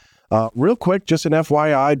History. Real quick, just an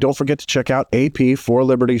FYI, don't forget to check out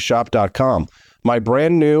ap4libertyshop.com. My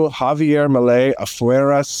brand new Javier Milei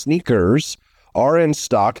Afuera sneakers are in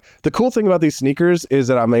stock. The cool thing about these sneakers is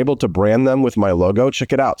that I'm able to brand them with my logo.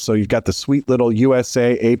 Check it out. So you've got the sweet little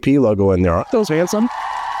USA AP logo in there. Aren't those handsome?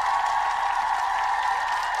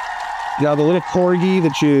 Now, the little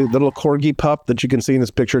corgi pup that you can see in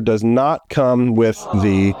this picture does not come with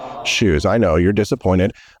the shoes. I know you're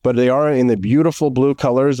disappointed, but they are in the beautiful blue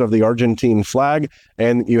colors of the Argentine flag.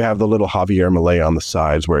 And you have the little Javier Milei on the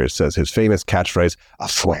sides where it says his famous catchphrase,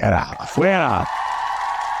 afuera, afuera.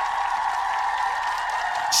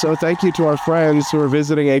 So thank you to our friends who are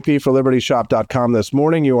visiting apforlibertyshop.com this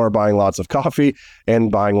morning. You are buying lots of coffee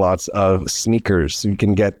and buying lots of sneakers. You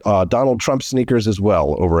can get Donald Trump sneakers as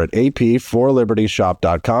well over at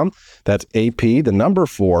apforlibertyshop.com. That's AP, the number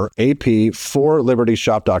 4,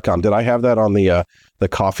 apforlibertyshop.com. Did I have that on the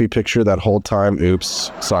coffee picture that whole time?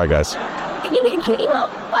 Oops. Sorry, guys.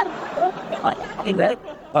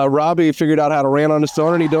 Robbie figured out how to rant on his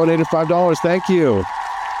phone and he donated $5. Thank you.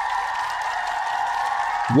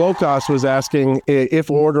 Wokos was asking if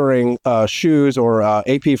ordering shoes or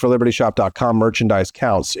apforlibertyshop.com merchandise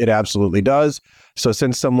counts. It absolutely does. So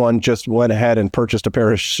since someone just went ahead and purchased a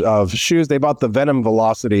pair of shoes, they bought the Venom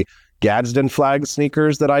Velocity Gadsden flag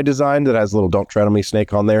sneakers that I designed that has a little Don't Tread on Me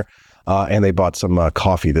snake on there. And they bought some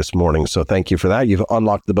coffee this morning. So thank you for that. You've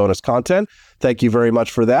unlocked the bonus content. Thank you very much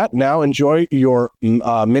for that. Now enjoy your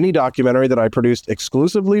mini documentary that I produced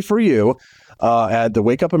exclusively for you at the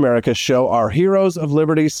Wake Up America show. Our Heroes of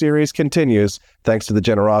Liberty series continues thanks to the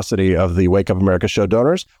generosity of the Wake Up America show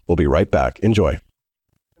donors. We'll be right back. Enjoy.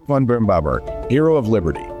 Von Boehm-Bawerk, Hero of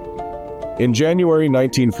Liberty. In January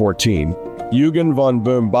 1914, Eugen von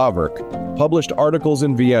Boehm-Bawerk published articles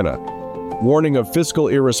in Vienna warning of fiscal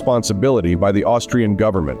irresponsibility by the Austrian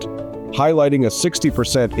government, highlighting a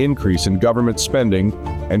 60% increase in government spending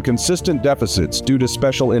and consistent deficits due to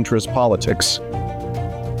special interest politics.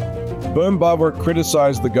 Boehm-Bawerk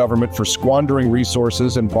criticized the government for squandering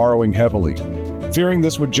resources and borrowing heavily, fearing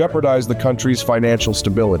this would jeopardize the country's financial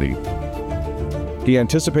stability. He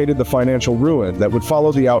anticipated the financial ruin that would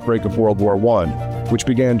follow the outbreak of World War I, which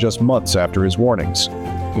began just months after his warnings.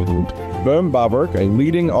 Boehm-Bawerk, a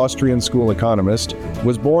leading Austrian school economist,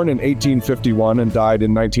 was born in 1851 and died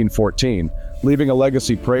in 1914, leaving a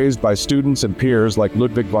legacy praised by students and peers like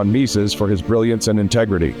Ludwig von Mises for his brilliance and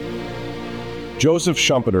integrity. Joseph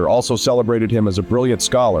Schumpeter also celebrated him as a brilliant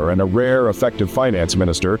scholar and a rare, effective finance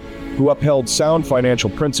minister who upheld sound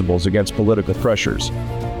financial principles against political pressures.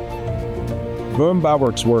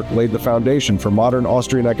 Boehm-Bawerk's work laid the foundation for modern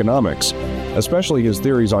Austrian economics, especially his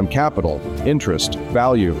theories on capital, interest,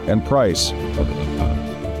 value, and price.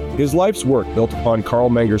 His life's work built upon Karl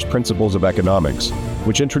Menger's principles of economics,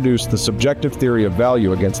 which introduced the subjective theory of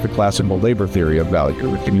value against the classical labor theory of value.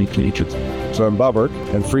 Boehm-Bawerk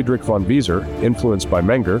and Friedrich von Wieser, influenced by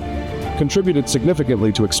Menger, contributed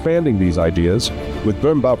significantly to expanding these ideas, with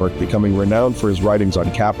Boehm-Bawerk becoming renowned for his writings on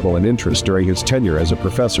capital and interest during his tenure as a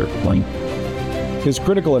professor. His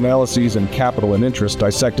critical analyses in Capital and Interest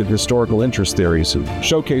dissected historical interest theories,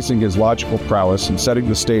 showcasing his logical prowess and setting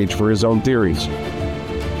the stage for his own theories.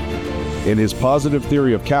 In his Positive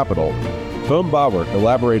Theory of Capital, Boehm-Bawerk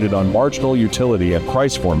elaborated on marginal utility and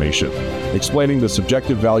price formation, explaining the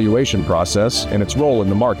subjective valuation process and its role in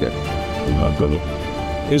the market.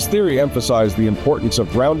 His theory emphasized the importance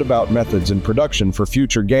of roundabout methods in production for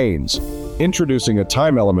future gains, introducing a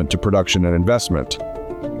time element to production and investment.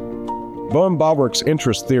 Boehm-Bawerk's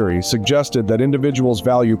interest theory suggested that individuals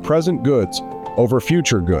value present goods over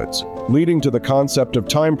future goods, leading to the concept of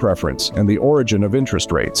time preference and the origin of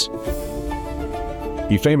interest rates.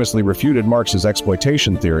 He famously refuted Marx's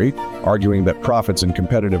exploitation theory, arguing that profits in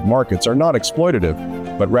competitive markets are not exploitative,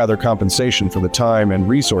 but rather compensation for the time and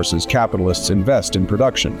resources capitalists invest in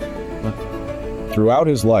production. Throughout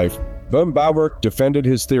his life, Boehm-Bawerk defended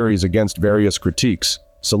his theories against various critiques,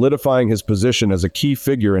 solidifying his position as a key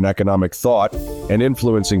figure in economic thought and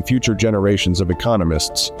influencing future generations of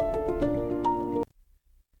economists.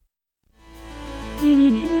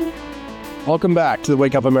 Welcome back to the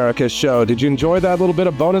Wake Up America show. Did you enjoy that little bit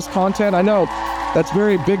of bonus content? I know that's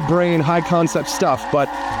very big brain, high concept stuff, but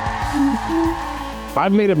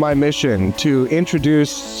I've made it my mission to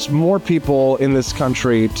introduce more people in this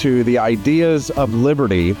country to the ideas of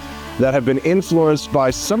liberty that have been influenced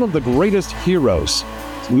by some of the greatest heroes.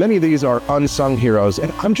 Many of these are unsung heroes,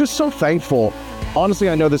 and I'm just so thankful. Honestly,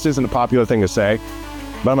 I know this isn't a popular thing to say,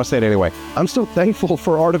 but I'm gonna say it anyway. I'm still thankful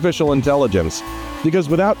for artificial intelligence, because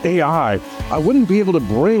without AI, I wouldn't be able to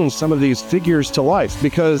bring some of these figures to life.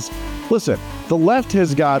 Because, listen, the left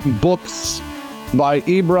has got books by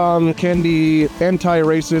Ibram Kendi,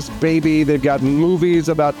 anti-racist baby. They've got movies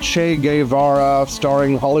about Che Guevara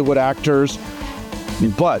starring Hollywood actors,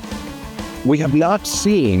 but we have not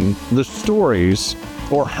seen the stories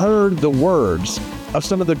or heard the words of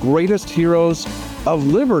some of the greatest heroes of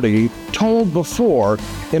liberty told before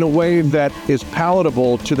in a way that is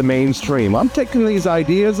palatable to the mainstream. I'm taking these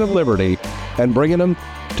ideas of liberty and bringing them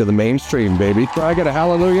to the mainstream, baby. Can I get a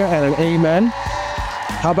hallelujah and an amen?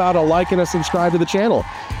 How about a like and a subscribe to the channel?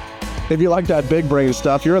 If you like that big brain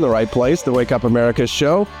stuff, you're in the right place. The Wake Up America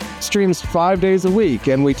show streams 5 days a week,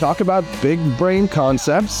 and we talk about big brain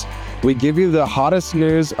concepts We give you the hottest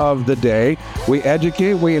news of the day. We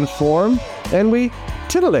educate, we inform, and we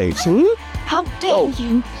titillate. How dare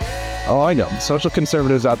you? Oh, I know. Social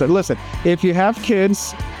conservatives out there. Listen, if you have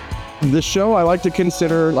kids, the show I like to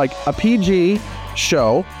consider like a PG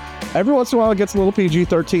show. Every once in a while it gets a little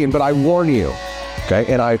PG-13, but I warn you,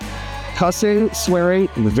 okay? And cussing, swearing,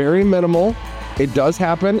 very minimal. It does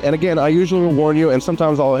happen. And again, I usually will warn you, and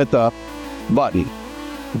sometimes I'll hit the button,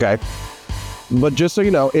 okay? But just so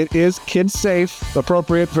you know, it is kid safe,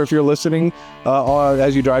 appropriate for if you're listening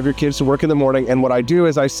as you drive your kids to work in the morning. And what I do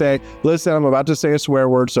is I say, listen, I'm about to say a swear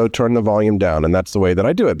word, so turn the volume down. And that's the way that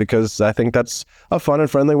I do it, because I think that's a fun and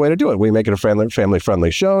friendly way to do it. We make it a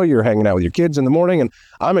family-friendly show. You're hanging out with your kids in the morning, and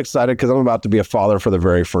I'm excited because I'm about to be a father for the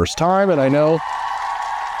very first time. And I know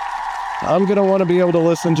I'm going to want to be able to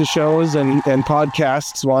listen to shows and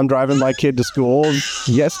podcasts while I'm driving my kid to school.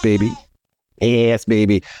 Yes, baby. Yes,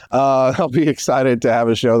 baby. I'll be excited to have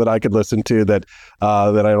a show that I could listen to that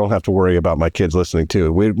I don't have to worry about my kids listening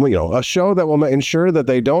to. A show that will ensure that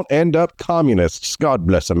they don't end up communists. God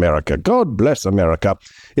bless America. God bless America.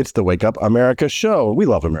 It's the Wake Up America show. We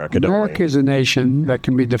love America, don't we? America is a nation that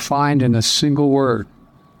can be defined in a single word.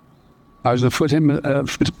 I was to put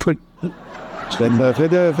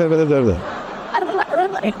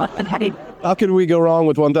How could we go wrong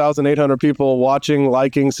with 1,800 people watching,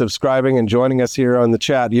 liking, subscribing, and joining us here on the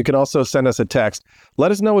chat? You can also send us a text.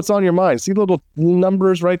 Let us know what's on your mind. See the little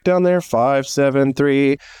numbers right down there?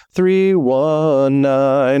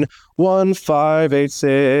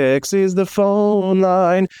 573-319-1586 is the phone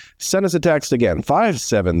line. Send us a text again.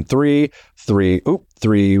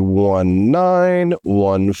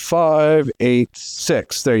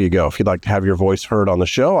 573-319-1586. There you go. If you'd like to have your voice heard on the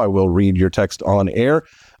show, I will read your text on air.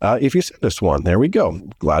 If you send us one, there we go.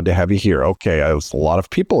 Glad to have you here. Okay, there's a lot of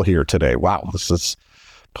people here today. Wow, this is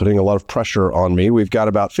putting a lot of pressure on me. We've got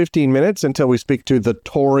about 15 minutes until we speak to the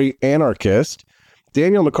Tory anarchist.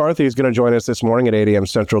 Daniel McCarthy is going to join us this morning at 8 a.m.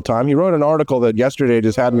 Central Time. He wrote an article that yesterday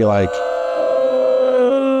just had me like,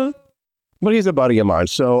 but he's a buddy of mine,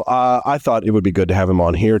 so I thought it would be good to have him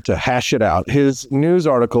on here to hash it out. His news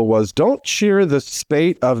article was, "Don't cheer the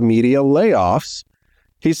spate of media layoffs."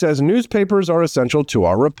 He says, newspapers are essential to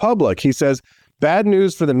our republic. He says, bad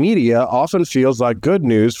news for the media often feels like good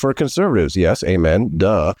news for conservatives. Yes, amen,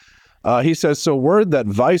 duh. He says, so word that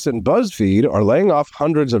Vice and BuzzFeed are laying off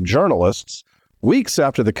hundreds of journalists weeks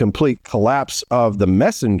after the complete collapse of The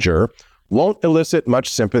Messenger won't elicit much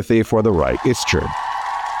sympathy for the right. It's true.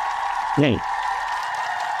 Hey.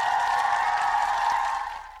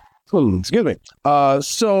 Excuse me.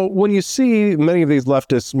 So when you see many of these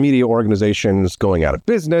leftist media organizations going out of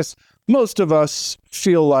business, most of us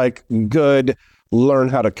feel like good, learn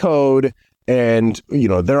how to code, and they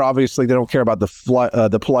don't care about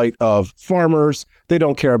the plight of farmers. They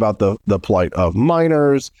don't care about the plight of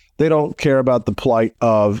miners. They don't care about the plight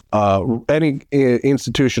of any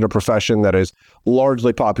institution or profession that is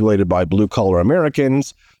largely populated by blue-collar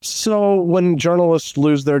Americans. So when journalists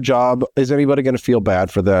lose their job, is anybody going to feel bad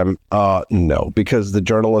for them? No, because the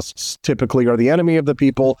journalists typically are the enemy of the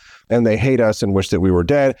people, and they hate us and wish that we were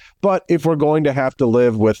dead. But if we're going to have to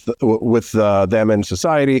live with them in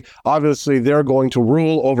society, obviously they're going to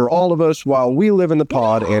rule over all of us while we live in the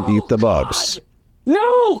pod and eat the bugs.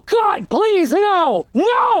 No, God, please, no,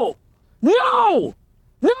 no, no,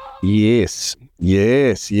 no. Yes.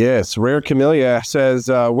 Rare Camellia says,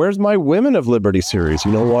 where's my Women of Liberty series?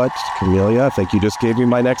 You know what, Camellia? I think you just gave me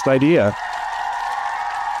my next idea.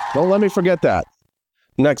 Don't let me forget that.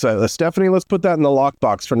 Next, Stephanie, let's put that in the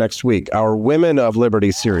lockbox for next week. Our Women of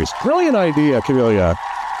Liberty series. Brilliant idea, Camellia.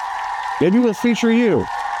 Maybe we'll feature you.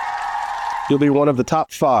 You'll be one of the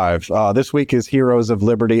top 5. This week is Heroes of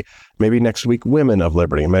Liberty. Maybe next week, Women of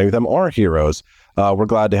Liberty. Many of them are heroes. We're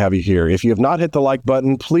glad to have you here. If you have not hit the like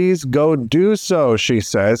button, please go do so, she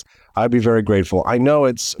says. I'd be very grateful. I know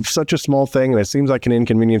it's such a small thing and it seems like an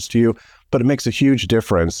inconvenience to you, but it makes a huge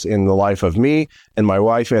difference in the life of me and my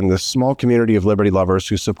wife and the small community of liberty lovers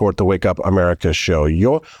who support the Wake Up America show.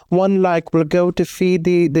 Your one like will go to feed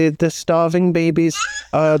the starving babies,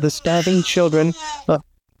 the starving children.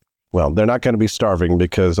 Well, they're not going to be starving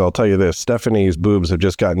because I'll tell you this, Stephanie's boobs have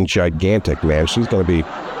just gotten gigantic, man. She's going to be...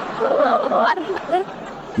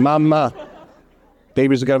 Mama.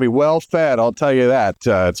 Babies are going to be well fed, I'll tell you that.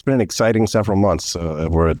 It's been an exciting several months.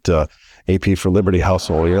 We're at AP for Liberty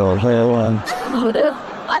household, you know.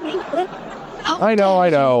 I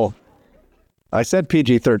know. I said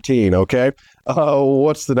PG-13, okay?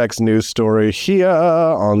 What's the next news story here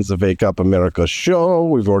on the Wake Up America show?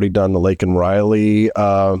 We've already done the Laken Riley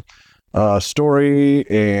story.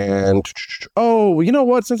 And, oh, you know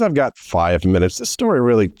what? Since I've got 5 minutes, this story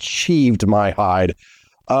really cheeved my hide.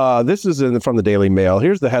 This is from the Daily Mail.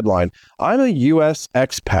 Here's the headline. I'm a U.S.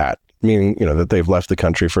 expat, meaning, that they've left the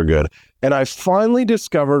country for good. And I finally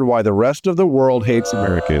discovered why the rest of the world hates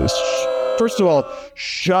Americans. First of all,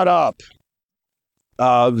 shut up.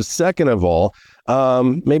 Second of all,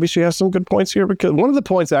 maybe she has some good points here, because one of the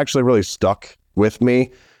points actually really stuck with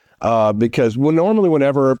me, because normally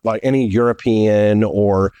whenever like any European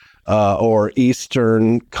or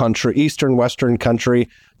Eastern Western country,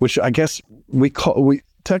 which I guess we call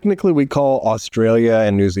Australia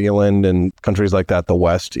and New Zealand and countries like that the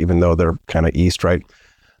West, even though they're kind of East, right?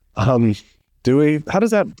 How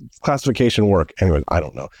does that classification work? Anyway, I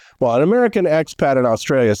don't know. Well, an American expat in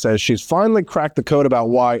Australia says she's finally cracked the code about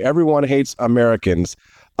why everyone hates Americans.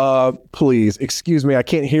 Please, excuse me, I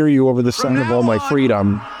can't hear you over the sound of all my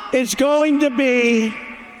freedom. It's going to be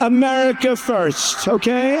America first,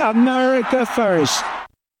 okay? America first.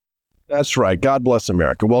 That's right. God bless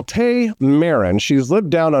America. Well, Tay Marin, she's lived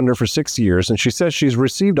down under for 6 years, and she says she's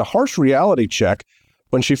received a harsh reality check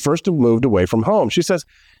when she first moved away from home. She says,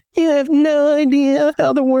 "You have no idea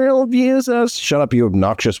how the world views us." Shut up, you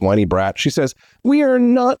obnoxious, whiny brat. She says, "We are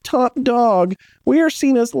not top dog. We are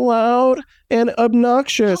seen as loud and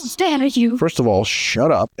obnoxious." How dare you? First of all,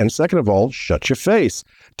 shut up. And second of all, shut your face.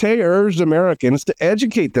 Tay urged Americans to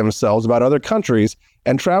educate themselves about other countries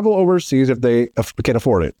and travel overseas if they can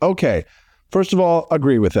afford it. Okay. First of all,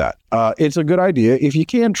 agree with that. It's a good idea if you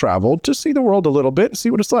can travel to see the world a little bit and see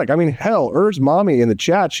what it's like. I mean, hell, Urs mommy in the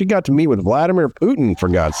chat, she got to meet with Vladimir Putin, for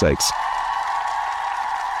God's sakes.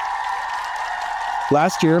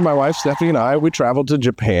 Last year, my wife Stephanie and I, we traveled to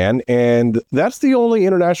Japan, and that's the only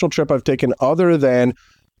international trip I've taken other than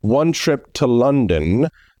one trip to London.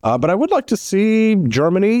 But I would like to see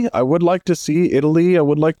Germany. I would like to see Italy. I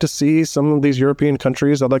would like to see some of these European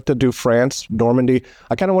countries. I'd like to do France, Normandy.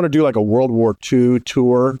 I kind of want to do like a World War II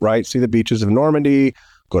tour, right? See the beaches of Normandy,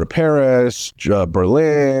 go to Paris,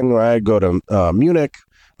 Berlin, right? Go to Munich,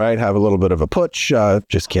 right? Have a little bit of a putsch.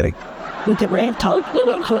 Just kidding.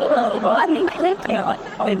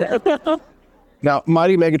 Now,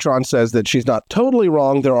 Mighty Megatron says that she's not totally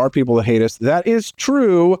wrong. There are people that hate us. That is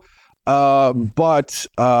true. But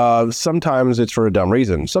sometimes it's for a dumb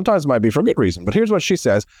reason. Sometimes it might be for a good reason. But here's what she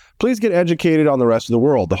says. Please get educated on the rest of the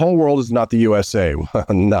world. The whole world is not the USA.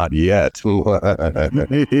 Not yet.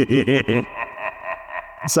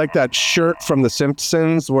 It's like that shirt from The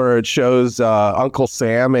Simpsons where it shows Uncle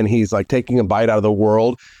Sam and he's like taking a bite out of the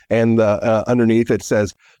world. And underneath it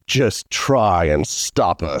says, "Just try and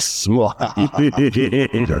stop us."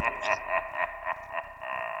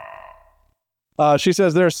 She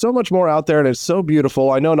says, "There's so much more out there and it's so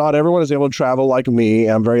beautiful. I know not everyone is able to travel like me.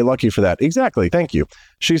 I'm very lucky for that." Exactly. Thank you.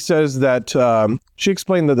 She says that she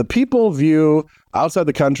explained that the people outside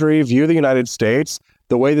the country view the United States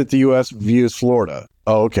the way that the U.S. views Florida.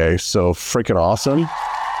 Oh, okay. So freaking awesome.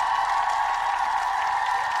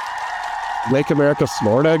 Make America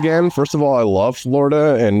Florida again. First of all, I love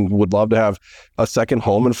Florida and would love to have a second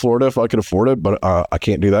home in Florida if I could afford it, but I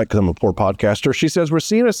can't do that because I'm a poor podcaster. She says, "We're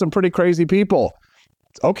seen as some pretty crazy people."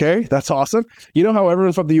 Okay, that's awesome. You know how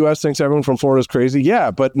everyone from the U.S. thinks everyone from Florida is crazy?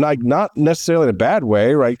 Yeah, but not necessarily in a bad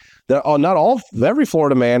way, right? Every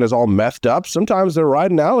Florida man is all methed up. Sometimes they're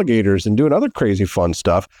riding alligators and doing other crazy fun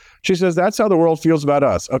stuff. She says, that's how the world feels about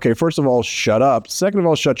us. Okay, first of all, shut up. Second of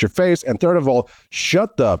all, shut your face. And third of all,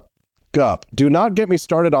 shut the up. Do not get me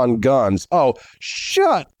started on guns. Oh,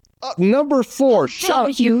 shut up. Number 4, shut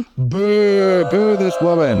up. You. Boo this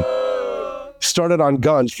woman. Started on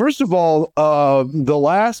guns. First of all, the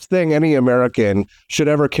last thing any American should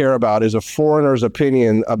ever care about is a foreigner's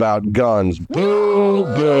opinion about guns. Boo.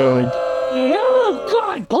 No,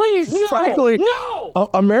 God, please, no. Frankly, no.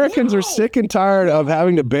 Americans are sick and tired of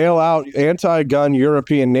having to bail out anti-gun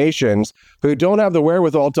European nations who don't have the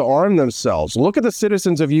wherewithal to arm themselves. Look at the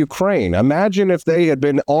citizens of Ukraine. Imagine if they had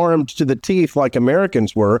been armed to the teeth like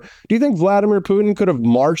Americans were. Do you think Vladimir Putin could have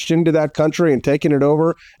marched into that country and taken it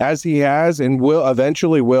over as he has and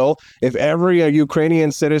eventually will if every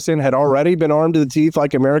Ukrainian citizen had already been armed to the teeth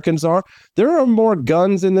like Americans are? There are more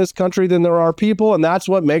guns in this country than there are people, and that's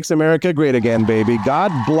what makes America great again, baby. God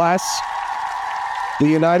bless the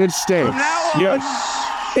United States. Yes.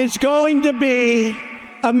 It's going to be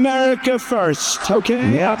America first,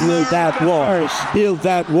 okay? Yep. Build that wall. Build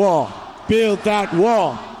that wall. Build that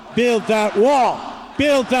wall. Build that wall.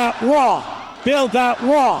 Build that wall. Build that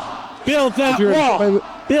wall. Build that wall.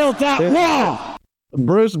 Build that wall.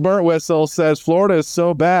 Bruce Burntwhistle says Florida is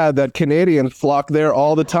so bad that Canadians flock there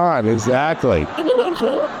all the time. Exactly.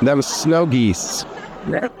 Them snow geese.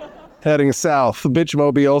 Heading south,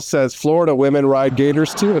 Bitchmobile says Florida women ride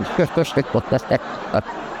gators too.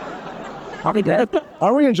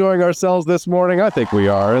 Are we enjoying ourselves this morning? I think we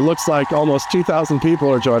are. It looks like almost 2,000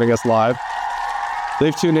 people are joining us live.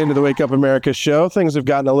 They've tuned into the Wake Up America show. Things have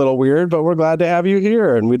gotten a little weird, but we're glad to have you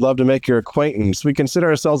here, and we'd love to make your acquaintance. We consider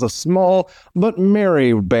ourselves a small but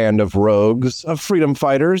merry band of rogues, of freedom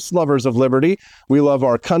fighters, lovers of liberty. We love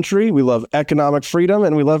our country, we love economic freedom,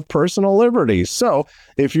 and we love personal liberty. So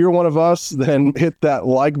if you're one of us, then hit that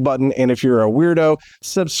like button, and if you're a weirdo,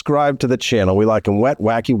 subscribe to the channel. We like them wet,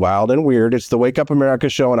 wacky, wild, and weird. It's the Wake Up America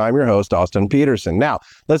show, and I'm your host, Austin Peterson. Now,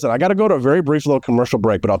 listen, I got to go to a very brief little commercial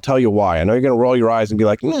break, but I'll tell you why. I know you're going to roll your eyes and be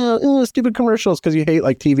like, stupid commercials because you hate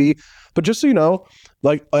like TV. But just so you know,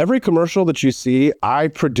 like every commercial that you see, I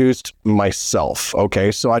produced myself. Okay.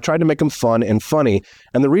 So I tried to make them fun and funny.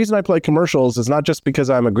 And the reason I play commercials is not just because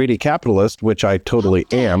I'm a greedy capitalist, which I totally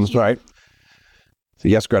am, right?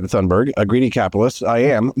 Yes, Greta Thunberg, a greedy capitalist, I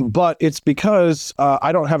am, but it's because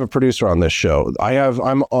I don't have a producer on this show.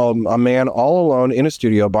 I'm a man all alone in a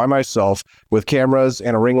studio by myself with cameras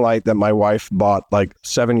and a ring light that my wife bought like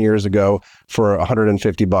 7 years ago for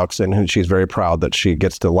 $150, and she's very proud that she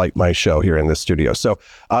gets to light my show here in this studio. So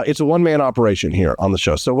it's a one-man operation here on the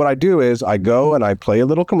show. So what I do is I go and I play a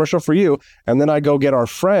little commercial for you, and then I go get our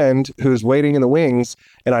friend who's waiting in the wings,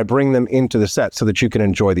 and I bring them into the set so that you can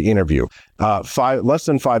enjoy the interview. Less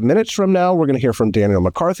than 5 minutes from now, we're going to hear from Daniel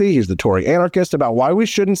McCarthy. He's the Tory anarchist, about why we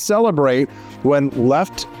shouldn't celebrate when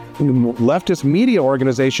leftist media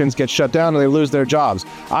organizations get shut down and they lose their jobs.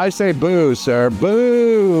 I say boo, sir,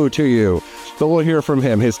 boo to you. So we'll hear from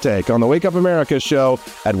him, his take on the Wake Up America show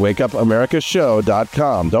at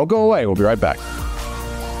wakeupamericashow.com. Don't go away. We'll be right back.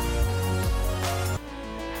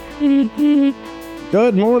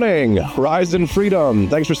 Good morning, Rise in Freedom.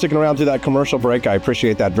 Thanks for sticking around through that commercial break. I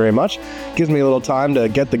appreciate that very much. Gives me a little time to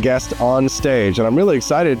get the guest on stage. And I'm really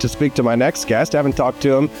excited to speak to my next guest. I haven't talked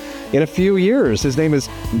to him in a few years. His name is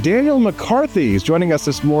Daniel McCarthy. He's joining us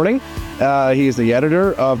this morning. He is the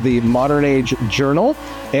editor of the Modern Age Journal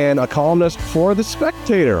and a columnist for The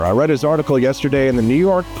Spectator. I read his article yesterday in the New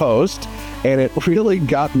York Post, and it really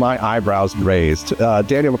got my eyebrows raised.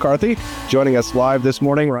 Daniel McCarthy joining us live this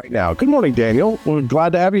morning right now. Good morning, Daniel. We're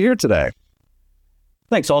glad to have you here today.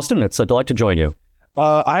 Thanks, Austin. It's a delight to join you.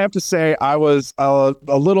 I have to say I was a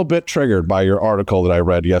little bit triggered by your article that I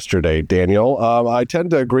read yesterday, Daniel. I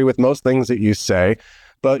tend to agree with most things that you say,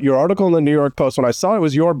 but your article in the New York Post, when I saw it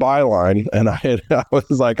was your byline, and I was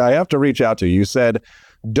like, I have to reach out to you. You said,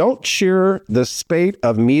 "Don't cheer the spate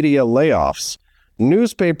of media layoffs.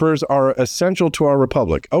 Newspapers are essential to our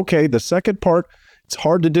republic." Okay, the second part, it's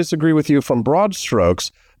hard to disagree with you from broad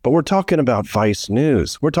strokes, but we're talking about Vice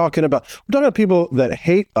News. We're talking about people that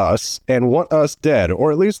hate us and want us dead,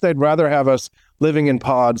 or at least they'd rather have us living in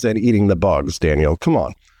pods and eating the bugs. Daniel, come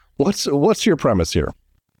on. What's your premise here?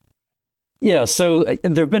 Yeah, so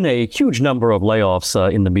there have been a huge number of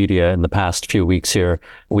layoffs in the media in the past few weeks here.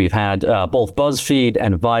 We've had both BuzzFeed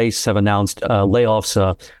and Vice have announced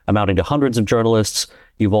layoffs amounting to hundreds of journalists.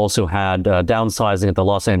 You've also had downsizing at the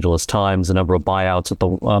Los Angeles Times, a number of buyouts at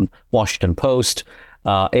the Washington Post,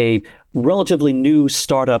 a relatively new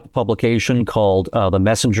startup publication called The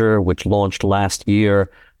Messenger, which launched last year,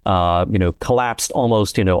 collapsed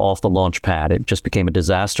almost, off the launch pad. It just became a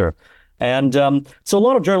disaster. And so a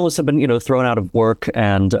lot of journalists have been, thrown out of work,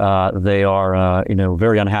 and they are,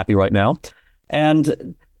 very unhappy right now.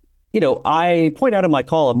 And, I point out in my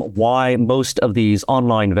column why most of these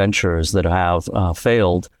online ventures that have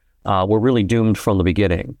failed were really doomed from the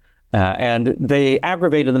beginning. And they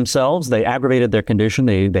aggravated themselves. They aggravated their condition.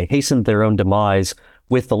 They hastened their own demise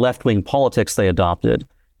with the left-wing politics they adopted.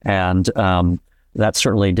 And that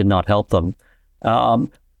certainly did not help them.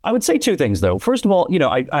 I would say two things, though. First of all,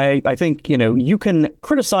 I think, you can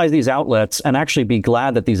criticize these outlets and actually be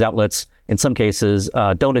glad that these outlets, in some cases,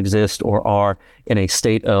 don't exist or are in a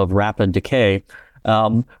state of rapid decay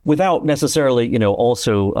without necessarily,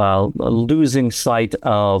 also losing sight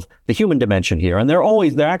of the human dimension here. And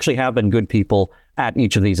there actually have been good people at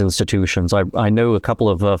each of these institutions. I know a couple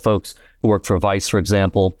of folks who work for Vice, for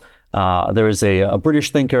example. There is a British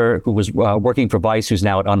thinker who was working for Vice, who's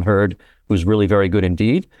now at Unheard, who's really very good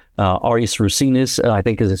indeed. Arias Rusinis, I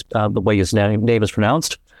think is the way his name is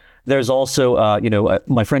pronounced. There's also,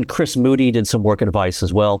 my friend Chris Moody did some work at Vice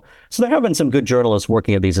as well. So there have been some good journalists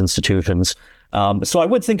working at these institutions. So I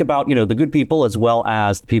would think about, the good people as well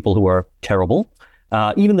as the people who are terrible.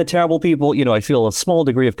 Even the terrible people, I feel a small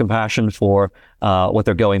degree of compassion for what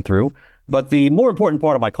they're going through. But the more important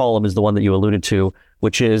part of my column is the one that you alluded to,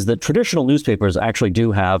 which is that traditional newspapers actually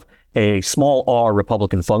do have a small r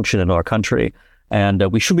Republican function in our country. And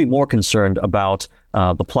we should be more concerned about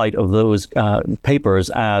the plight of those papers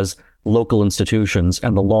as local institutions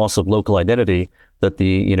and the loss of local identity that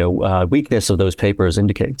the weakness of those papers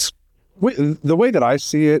indicates. The way that I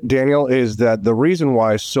see it, Daniel, is that the reason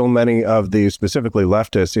why so many of these specifically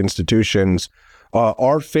leftist institutions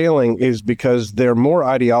are failing is because they're more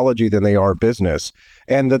ideology than they are business,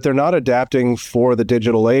 and that they're not adapting for the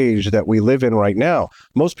digital age that we live in right now.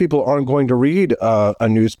 Most people aren't going to read a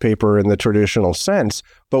newspaper in the traditional sense,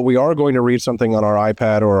 but we are going to read something on our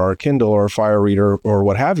iPad or our Kindle or Fire Reader or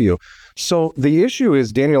what have you. So the issue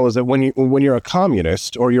is, Daniel, is that when you're a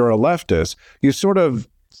communist or you're a leftist, you sort of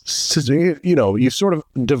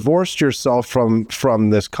divorced yourself from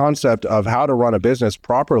this concept of how to run a business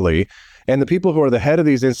properly. And the people who are the head of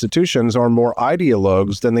these institutions are more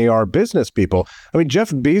ideologues than they are business people. I mean,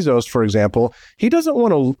 Jeff Bezos, for example, he doesn't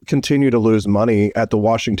want to continue to lose money at the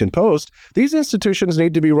Washington Post. These institutions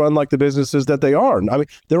need to be run like the businesses that they are. I mean,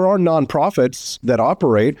 there are nonprofits that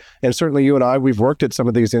operate, and certainly you and I, we've worked at some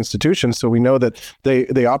of these institutions, so we know that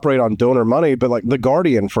they operate on donor money. But like The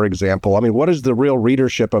Guardian, for example, I mean, what is the real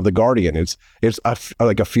readership of The Guardian? It's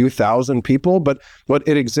like a few thousand people, but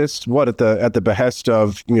it exists at the behest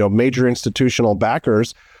of major institutional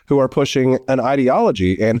backers who are pushing an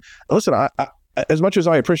ideology. And listen, I as much as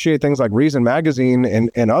I appreciate things like Reason Magazine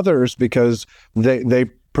and others because they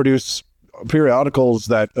produce periodicals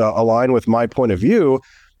that align with my point of view,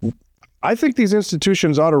 I think these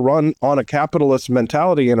institutions ought to run on a capitalist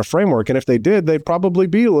mentality and a framework. And if they did, they'd probably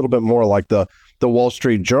be a little bit more like the Wall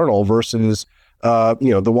Street Journal versus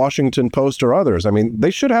the Washington Post or others. I mean,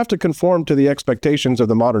 they should have to conform to the expectations of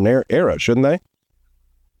the modern era, shouldn't they?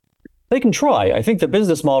 They can try. I think the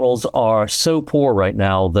business models are so poor right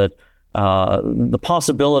now that the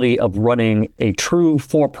possibility of running a true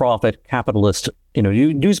for-profit capitalist,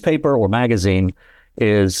 newspaper or magazine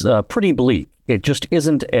is pretty bleak. It just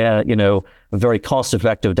isn't, very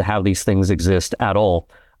cost-effective to have these things exist at all.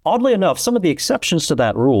 Oddly enough, some of the exceptions to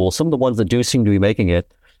that rule, some of the ones that do seem to be making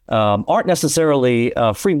it, aren't necessarily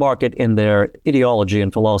free market in their ideology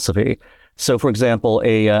and philosophy. So, for example,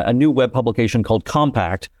 a new web publication called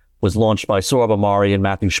Compact was launched by Sohrab Ahmari and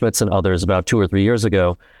Matthew Schmitz and others about 2 or 3 years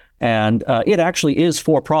ago. And it actually is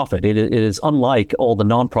for profit. It is unlike all the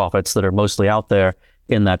nonprofits that are mostly out there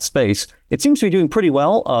in that space. It seems to be doing pretty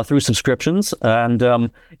well through subscriptions. And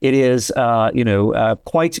it is,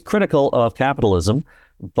 quite critical of capitalism.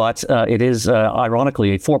 But it is,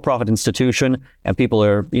 ironically, a for-profit institution. And people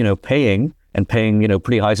are, paying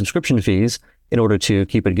pretty high subscription fees in order to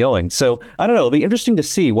keep it going. So I don't know, it'll be interesting to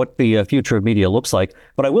see what the future of media looks like.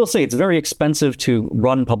 But I will say it's very expensive to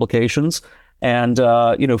run publications. And,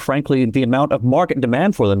 frankly, the amount of market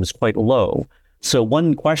demand for them is quite low. So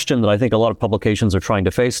one question that I think a lot of publications are trying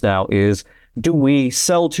to face now is, do we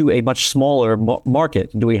sell to a much smaller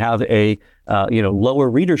market? Do we have a, lower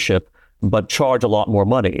readership, but charge a lot more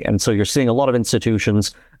money? And so you're seeing a lot of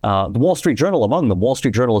institutions, the Wall Street Journal among them. Wall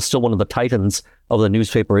Street Journal is still one of the titans of the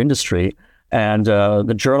newspaper industry. And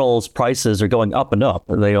the journal's prices are going up and up.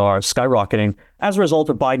 They are skyrocketing as a result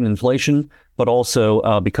of Biden inflation, but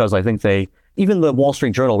also because I think even the Wall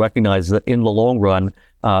Street Journal recognizes that in the long run,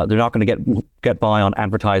 they're not going to get by on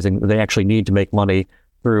advertising. They actually need to make money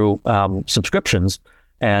through subscriptions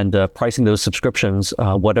and pricing those subscriptions,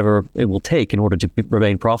 whatever it will take in order to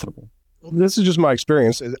remain profitable. This is just my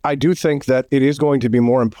experience. I do think that it is going to be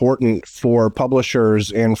more important for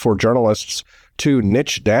publishers and for journalists to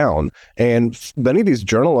niche down. And many of these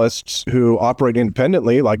journalists who operate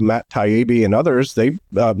independently, like Matt Taibbi and others,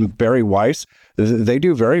 Barry Weiss, they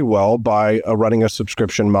do very well by running a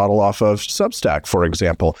subscription model off of Substack, for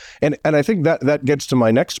example. And I think that gets to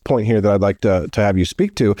my next point here that I'd like to have you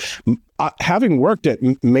speak to. Having worked at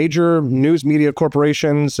major news media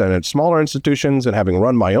corporations and at smaller institutions and having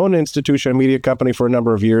run my own institution, media company for a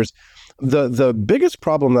number of years, the biggest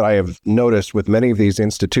problem that I have noticed with many of these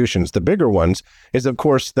institutions, the bigger ones, is of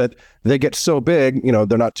course that they get so big,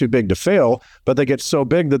 they're not too big to fail, but they get so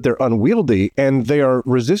big that they're unwieldy and they are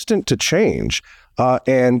resistant to change.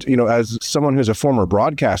 And as someone who's a former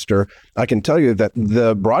broadcaster, I can tell you that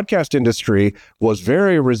the broadcast industry was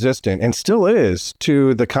very resistant and still is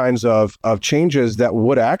to the kinds of changes that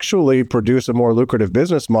would actually produce a more lucrative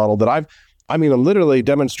business model that I'm literally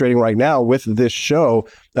demonstrating right now with this show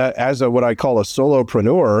as what I call a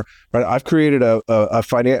solopreneur. Right? I've created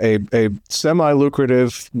a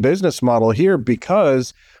semi-lucrative business model here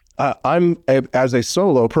because I'm, as a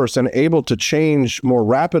solo person, able to change more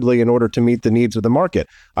rapidly in order to meet the needs of the market.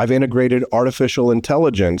 I've integrated artificial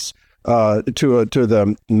intelligence to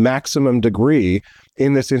the maximum degree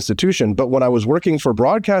in this institution. But when I was working for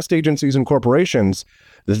broadcast agencies and corporations,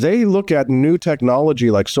 they look at new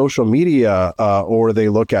technology like social media, or they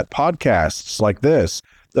look at podcasts like this,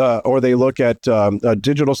 or they look at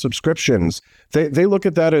digital subscriptions. They look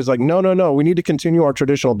at that as like, no, we need to continue our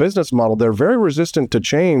traditional business model. They're very resistant to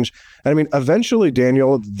change. And I mean, eventually,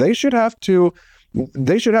 Daniel, they should have to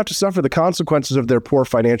suffer the consequences of their poor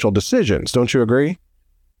financial decisions. Don't you agree?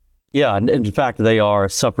 Yeah, and in fact, they are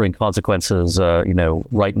suffering consequences,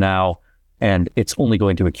 right now, and it's only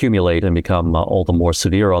going to accumulate and become all the more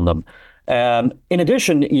severe on them. In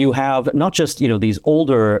addition, you have not just, these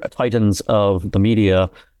older titans of the media,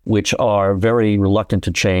 which are very reluctant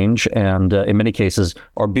to change and in many cases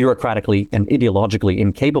are bureaucratically and ideologically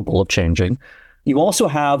incapable of changing. You also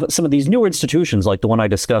have some of these newer institutions like the ones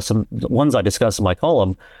I discuss in my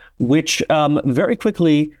column, which very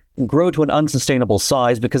quickly grow to an unsustainable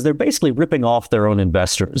size because they're basically ripping off their own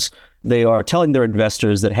investors. They are telling their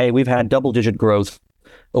investors that, hey, we've had double-digit growth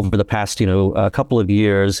over the past, a couple of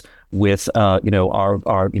years with,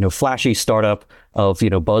 our flashy startup of,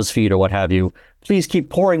 BuzzFeed or what have you. Please keep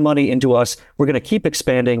pouring money into us. We're going to keep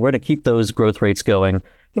expanding. We're going to keep those growth rates going.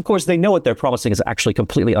 Of course, they know what they're promising is actually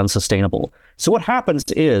completely unsustainable. So what happens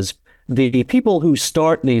is the people who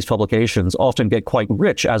start these publications often get quite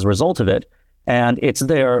rich as a result of it. And it's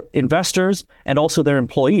their investors and also their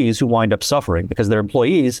employees who wind up suffering because their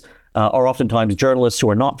employees are oftentimes journalists who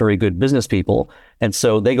are not very good business people. And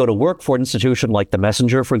so they go to work for an institution like The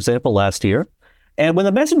Messenger, for example, last year. And when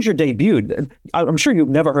The Messenger debuted, I'm sure you've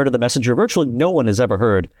never heard of The Messenger. Virtually no one has ever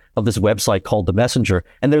heard of this website called The Messenger.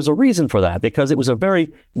 And there's a reason for that, because it was a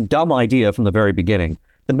very dumb idea from the very beginning.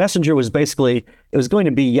 The Messenger was basically, it was going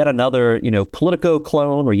to be yet another, Politico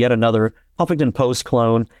clone or yet another Huffington Post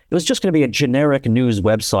clone. It was just going to be a generic news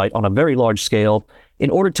website on a very large scale. In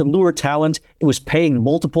order to lure talent, it was paying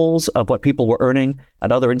multiples of what people were earning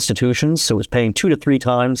at other institutions. So it was paying 2 to 3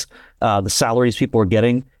 times the salaries people were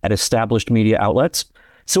getting at established media outlets.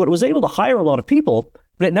 So it was able to hire a lot of people,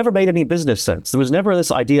 but it never made any business sense. There was never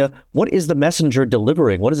this idea, what is the Messenger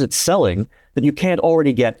delivering? What is it selling that you can't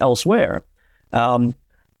already get elsewhere?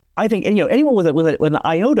 I think anyone with an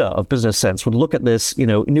iota of business sense would look at this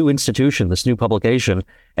new institution, this new publication,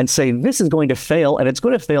 and say this is going to fail, and it's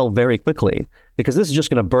going to fail very quickly because this is just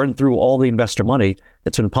going to burn through all the investor money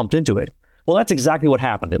that's been pumped into it. Well, that's exactly what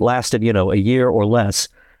happened. It lasted a year or less,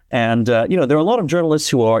 and there are a lot of journalists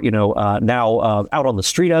who are now out on the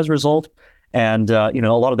street as a result, and a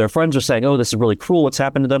lot of their friends are saying, oh, this is really cruel what's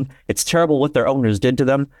happened to them. It's terrible what their owners did to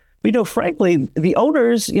them. But frankly, the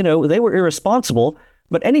owners they were irresponsible.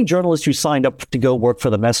 But any journalist who signed up to go work for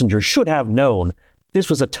The Messenger should have known this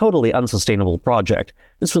was a totally unsustainable project.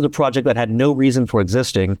 This was a project that had no reason for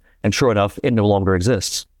existing, and sure enough, it no longer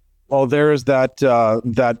exists. Well, there is that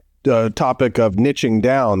topic of niching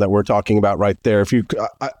down that we're talking about right there.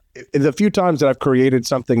 The few times that I've created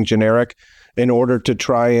something generic in order to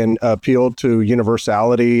try and appeal to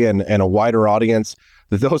universality and a wider audience,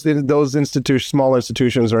 those small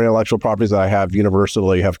institutions or intellectual properties that I have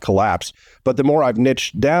universally have collapsed. But the more I've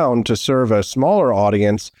niched down to serve a smaller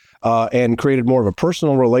audience and created more of a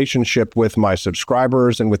personal relationship with my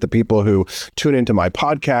subscribers and with the people who tune into my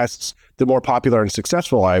podcasts, the more popular and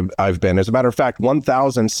successful I've been. As a matter of fact,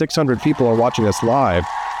 1,600 people are watching us live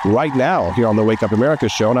right now here on the Wake Up America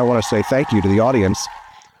show. And I want to say thank you to the audience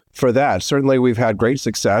for that. Certainly, we've had great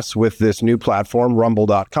success with this new platform,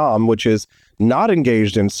 rumble.com, which is not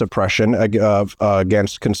engaged in suppression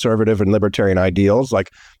against conservative and libertarian ideals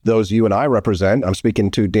like those you and I represent. I'm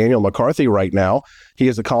speaking to Daniel McCarthy right now. He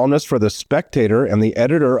is a columnist for The Spectator and the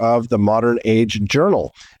editor of the Modern Age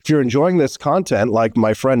Journal. If you're enjoying this content, like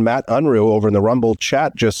my friend Matt Unruh over in the Rumble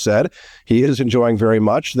chat just said, he is enjoying very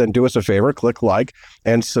much, then do us a favor, click like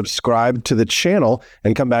and subscribe to the channel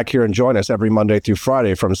and come back here and join us every Monday through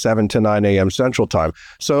Friday from 7 to 9 a.m. Central Time.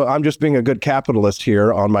 So I'm just being a good capitalist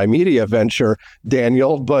here on my media venture,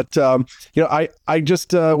 Daniel. But, I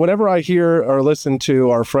just, whenever I hear or listen to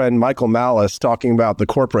our friend Michael Malice talking about the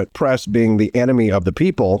corporate press being the enemy of the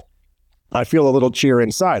people, I feel a little cheer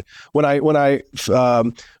inside. When I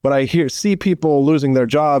see people losing their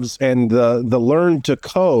jobs and the learn to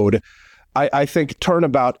code, I think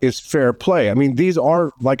turnabout is fair play. I mean, these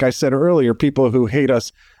are, like I said earlier, people who hate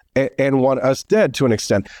us and want us dead to an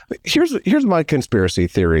extent. Here's my conspiracy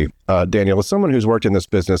theory, Daniel. As someone who's worked in this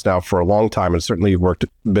business now for a long time, and certainly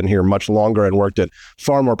been here much longer and worked at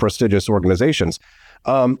far more prestigious organizations,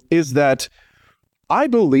 is that I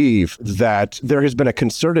believe that there has been a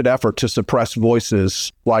concerted effort to suppress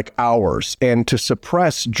voices like ours and to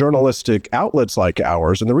suppress journalistic outlets like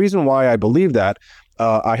ours. And the reason why I believe that,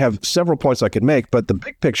 I have several points I could make, but the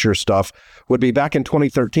big picture stuff would be back in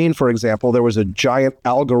 2013, for example, there was a giant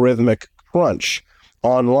algorithmic crunch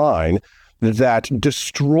online that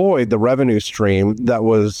destroyed the revenue stream that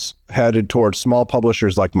was headed towards small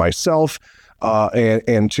publishers like myself,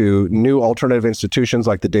 and to new alternative institutions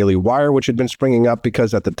like the Daily Wire, which had been springing up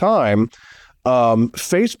because at the time,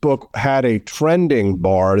 Facebook had a trending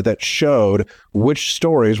bar that showed which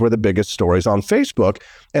stories were the biggest stories on Facebook.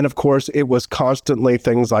 And of course, it was constantly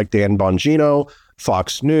things like Dan Bongino,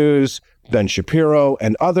 Fox News, Ben Shapiro,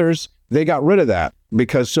 and others. They got rid of that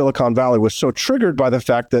because Silicon Valley was so triggered by the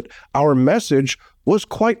fact that our message was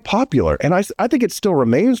quite popular. And I think it still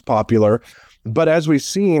remains popular. But as we've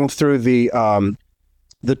seen through the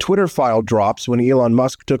Twitter file drops when Elon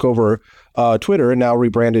Musk took over Twitter and now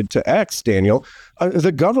rebranded to X, Daniel,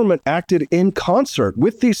 the government acted in concert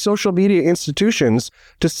with these social media institutions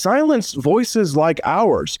to silence voices like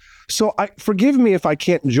ours. So forgive me if I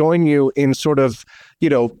can't join you in sort of,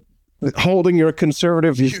 holding your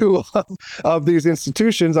conservative view of these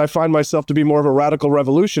institutions. I find myself to be more of a radical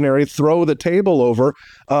revolutionary, throw the table over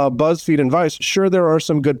BuzzFeed and Vice. Sure, there are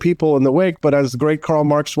some good people in the wake, but as the great Karl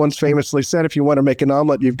Marx once famously said, if you want to make an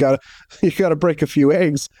omelet, you've got to break a few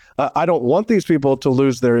eggs. I don't want these people to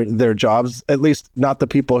lose their jobs, at least not the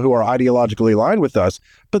people who are ideologically aligned with us.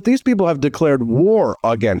 But these people have declared war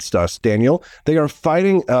against us, Daniel. They are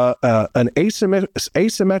fighting an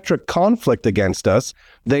asymmetric conflict against us.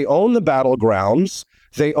 They own the battlegrounds.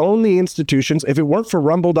 They own the institutions. If it weren't for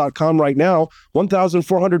rumble.com right now,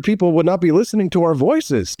 1,400 people would not be listening to our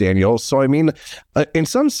voices, Daniel. So, I mean, in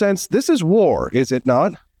some sense, this is war, is it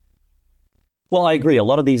not? Well, I agree. A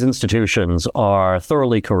lot of these institutions are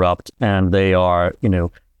thoroughly corrupt, and they are,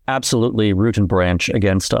 absolutely root and branch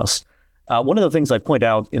against us. One of the things I point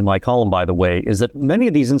out in my column, by the way, is that many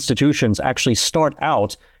of these institutions actually start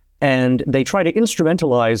out and they try to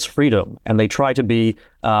instrumentalize freedom, and they try to be,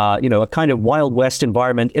 a kind of Wild West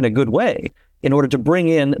environment in a good way in order to bring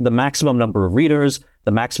in the maximum number of readers,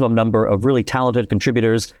 the maximum number of really talented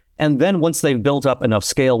contributors. And then once they've built up enough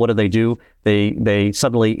scale, what do? They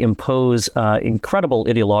suddenly impose incredible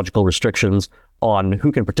ideological restrictions on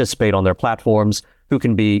who can participate on their platforms, who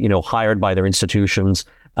can be, hired by their institutions.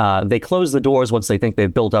 They close the doors once they think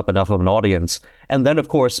they've built up enough of an audience. And then, of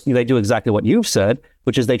course, they do exactly what you've said,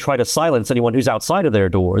 which is they try to silence anyone who's outside of their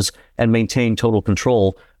doors and maintain total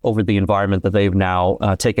control over the environment that they've now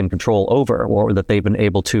taken control over, or that they've been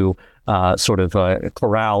able to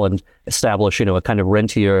corral and establish, a kind of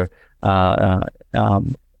rentier level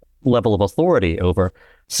of authority over.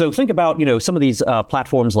 So think about, some of these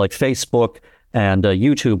platforms like Facebook and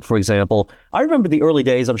YouTube, for example. I remember the early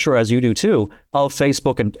days, I'm sure as you do too, of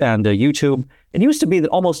Facebook and YouTube. It used to be that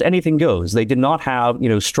almost anything goes. They did not have,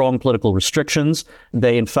 strong political restrictions.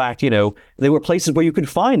 They, in fact, they were places where you could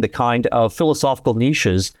find the kind of philosophical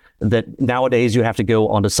niches that nowadays you have to go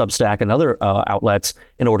onto Substack and other outlets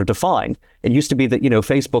in order to find. It used to be that,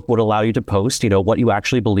 Facebook would allow you to post, what you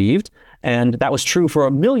actually believed. And that was true for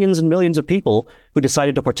millions and millions of people who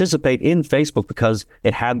decided to participate in Facebook because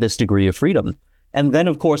it had this degree of freedom. And then,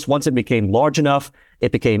 of course, once it became large enough,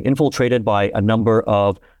 it became infiltrated by a number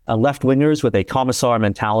of left-wingers with a commissar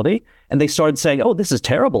mentality. And they started saying, oh, this is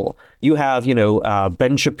terrible. You have,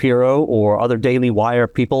 Ben Shapiro or other Daily Wire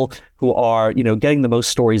people who are, getting the most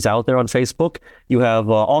stories out there on Facebook. You have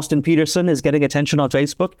Austin Peterson is getting attention on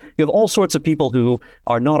Facebook. You have all sorts of people who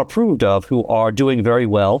are not approved of, who are doing very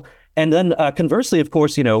well. And then conversely, of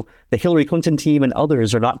course, the Hillary Clinton team and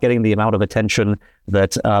others are not getting the amount of attention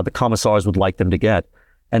that the commissars would like them to get.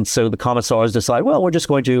 And so the commissars decide, well, we're just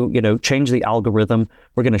going to, change the algorithm.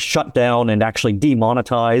 We're going to shut down and actually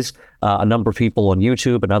demonetize a number of people on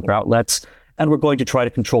YouTube and other outlets. And we're going to try to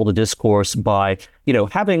control the discourse by,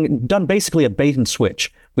 having done basically a bait and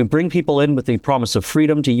switch. We bring people in with the promise of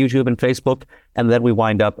freedom to YouTube and Facebook, and then we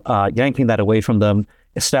wind up yanking that away from them,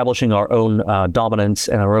 establishing our own dominance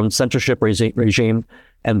and our own censorship regime.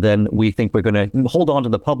 And then we think we're going to hold on to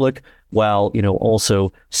the public while,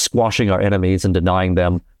 also squashing our enemies and denying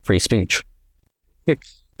them free speech.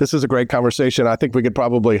 This is a great conversation. I think we could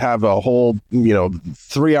probably have a whole,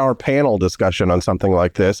 3-hour panel discussion on something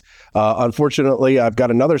like this. Unfortunately, I've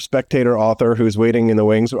got another Spectator author who's waiting in the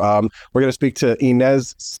wings. We're going to speak to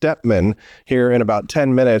Inez Stepman here in about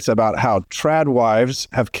 10 minutes about how tradwives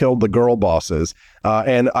have killed the girl bosses.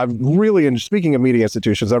 And I've really, and speaking of media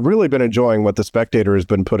institutions, I've really been enjoying what the Spectator has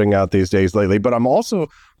been putting out these days lately. But I'm also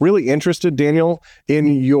really interested, Daniel, in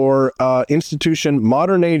your institution,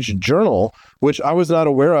 Modern Age Journal, which I was not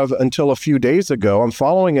aware of until a few days ago. I'm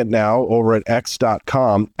following it now over at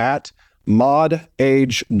x.com at Mod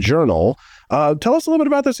Age Journal. Tell us a little bit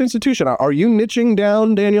about this institution. Are you niching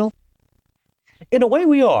down, Daniel? In a way,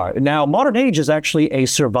 we are. Now, Modern Age is actually a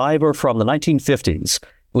survivor from the 1950s.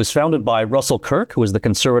 It was founded by Russell Kirk, who was the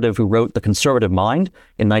conservative who wrote The Conservative Mind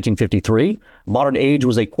in 1953. Modern Age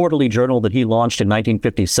was a quarterly journal that he launched in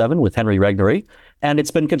 1957 with Henry Regnery, and it's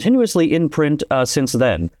been continuously in print since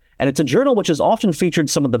then. And it's a journal which has often featured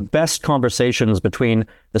some of the best conversations between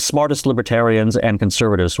the smartest libertarians and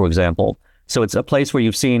conservatives, for example. So it's a place where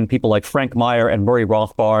you've seen people like Frank Meyer and Murray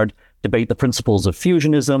Rothbard debate the principles of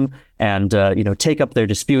fusionism and, take up their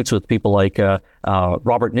disputes with people like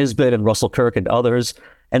Robert Nisbet and Russell Kirk and others.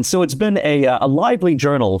 And so it's been a lively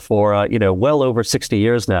journal for, well over 60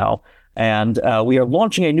 years now. And we are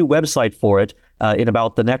launching a new website for it in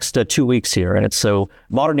about the next 2 weeks here. And it's so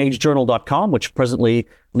modernagejournal.com, which presently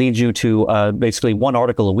leads you to basically one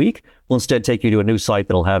article a week, will instead take you to a new site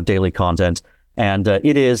that'll have daily content. And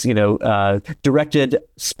it is, directed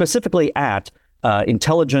specifically at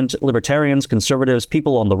intelligent libertarians, conservatives,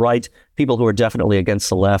 people on the right, people who are definitely against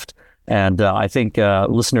the left. And I think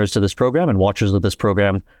listeners to this program and watchers of this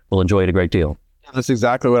program will enjoy it a great deal. That's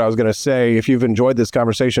exactly what I was going to say. If you've enjoyed this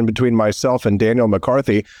conversation between myself and Daniel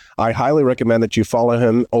McCarthy, I highly recommend that you follow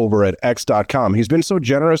him over at x.com. He's been so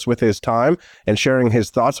generous with his time and sharing his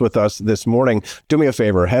thoughts with us this morning. Do me a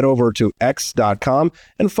favor, head over to x.com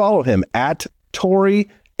and follow him at Tory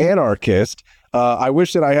Anarchist. I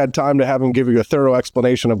wish that I had time to have him give you a thorough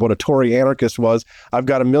explanation of what a Tory anarchist was. I've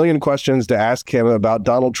got a million questions to ask him about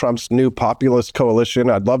Donald Trump's new populist coalition.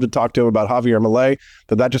 I'd love to talk to him about Javier Milei,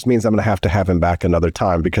 but that just means I'm going to have him back another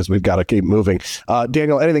time because we've got to keep moving.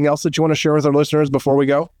 Daniel, anything else that you want to share with our listeners before we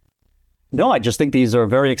go? No, I just think these are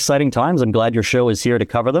very exciting times. I'm glad your show is here to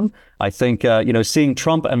cover them. I think, seeing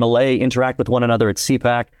Trump and Milei interact with one another at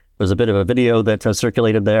CPAC, there's a bit of a video that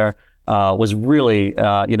circulated there, was really,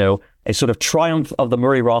 a sort of triumph of the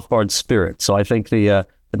Murray Rothbard spirit. So I think the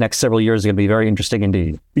next several years are going to be very interesting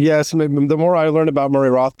indeed. Yes, the more I learn about Murray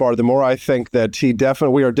Rothbard, the more I think that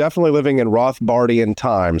we are definitely living in Rothbardian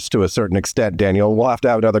times to a certain extent, Daniel. We'll have to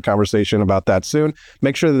have another conversation about that soon.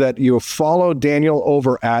 Make sure that you follow Daniel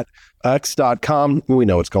over at x.com. We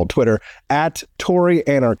know it's called Twitter, at Tory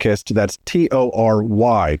Anarchist. That's Tory,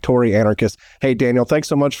 Tory Anarchist. Hey, Daniel, thanks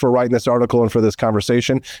so much for writing this article and for this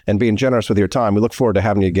conversation and being generous with your time. We look forward to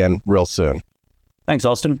having you again real soon. Thanks,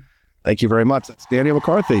 Austin. Thank you very much. That's Daniel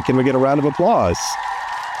McCarthy. Can we get a round of applause?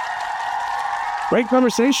 Great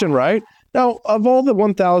conversation, right? Now, of all the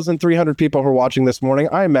 1,300 people who are watching this morning,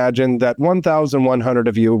 I imagine that 1,100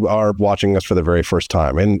 of you are watching us for the very first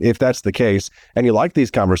time. And if that's the case, and you like these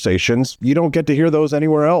conversations, you don't get to hear those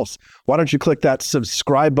anywhere else. Why don't you click that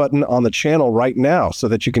subscribe button on the channel right now so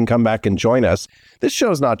that you can come back and join us? This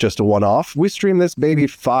show's not just a one-off. We stream this baby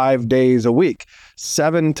 5 days a week,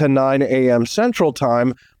 7 to 9 a.m. Central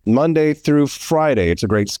Time, Monday through Friday. It's a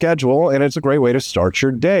great schedule, and it's a great way to start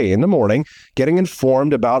your day in the morning, getting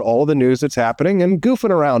informed about all the news that's happening and goofing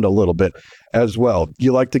around a little bit as well.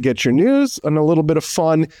 You like to get your news and a little bit of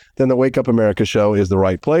fun, then the Wake Up America show is the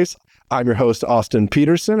right place. I'm your host, Austin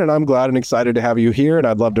Peterson, and I'm glad and excited to have you here, and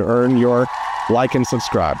I'd love to earn your like and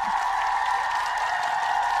subscribe.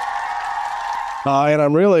 And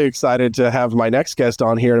I'm really excited to have my next guest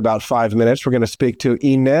on here in about 5 minutes. We're going to speak to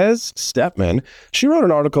Inez Stepman. She wrote an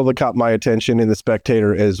article that caught my attention in The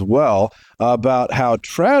Spectator as well about how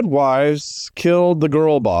tradwives killed the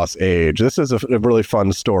girl boss age. This is a really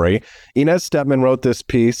fun story. Inez Stepman wrote this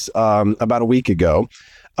piece about a week ago.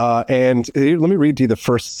 And let me read to you the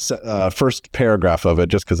first paragraph of it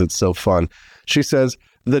just because it's so fun. She says,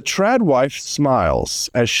 "The tradwife smiles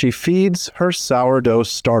as she feeds her sourdough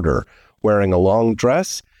starter, wearing a long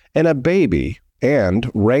dress and a baby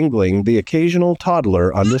and wrangling the occasional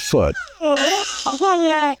toddler underfoot.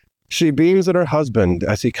 She beams at her husband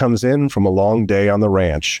as he comes in from a long day on the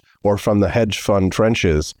ranch or from the hedge fund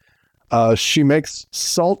trenches. She makes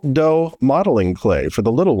salt dough modeling clay for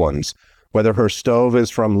the little ones, whether her stove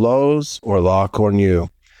is from Lowe's or La Cornue.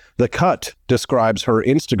 The Cut describes her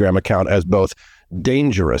Instagram account as both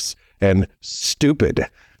dangerous and stupid.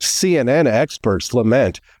 CNN experts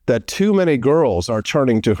lament that too many girls are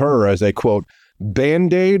turning to her as a, quote,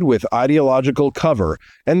 Band-Aid with ideological cover,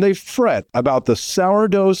 and they fret about the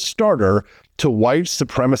sourdough starter to white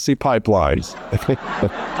supremacy pipelines.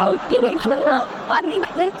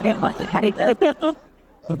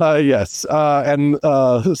 Yes, and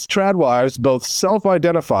tradwives, both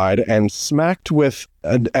self-identified and smacked with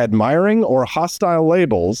admiring or hostile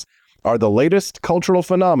labels, are the latest cultural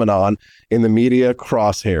phenomenon in the media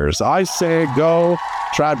crosshairs. I say go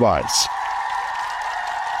tradwives.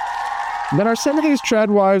 Then are some of these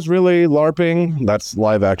tradwives really LARPing? That's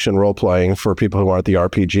live action role playing for people who aren't the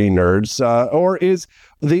RPG nerds. Or is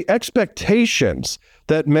the expectations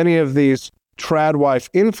that many of these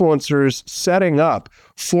tradwife influencers setting up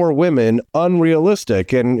for women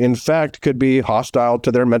unrealistic and, in fact, could be hostile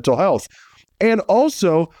to their mental health? And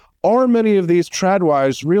also, are many of these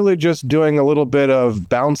tradwives really just doing a little bit of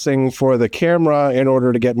bouncing for the camera in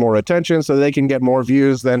order to get more attention so they can get more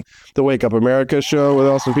views than the Wake Up America show with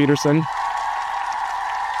Elson Peterson?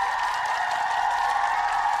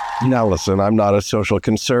 Now, listen, I'm not a social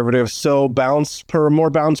conservative, so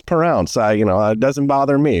more bounce per ounce. It doesn't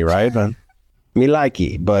bother me, right? Me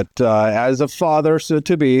likey. But as a father, soon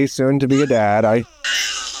to be a dad, I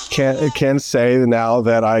can say now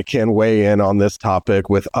that I can weigh in on this topic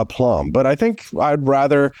with aplomb. But I think I'd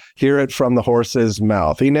rather hear it from the horse's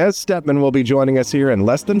mouth. Inez Stepman will be joining us here in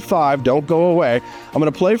less than 5. Don't go away. I'm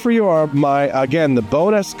going to play for you the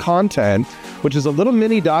bonus content, which is a little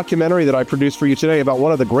mini documentary that I produced for you today about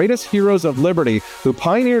one of the greatest heroes of liberty who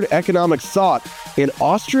pioneered economic thought in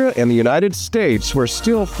Austria and the United States. We're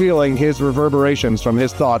still feeling his reverberations from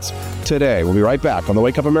his thoughts today. We'll be right back on the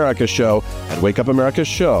Wake Up America show at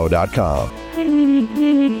wakeupAmericaShow.com.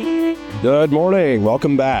 Good morning.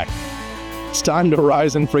 Welcome back. It's time to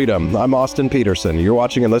rise in freedom. I'm Austin Peterson. You're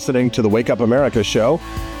watching and listening to the Wake Up America show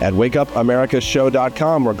at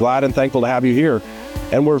wakeupAmericashow.com. We're glad and thankful to have you here.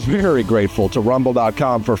 And we're very grateful to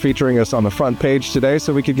rumble.com for featuring us on the front page today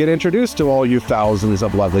so we could get introduced to all you thousands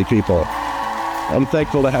of lovely people. I'm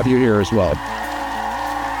thankful to have you here as well.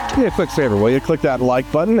 Do me a quick favor, will you? Click that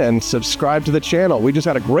like button and subscribe to the channel. We just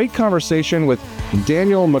had a great conversation with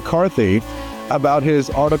Daniel McCarthy about his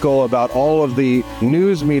article about all of the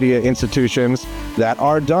news media institutions that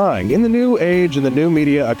are dying. In the new age, in the new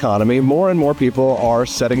media economy, more and more people are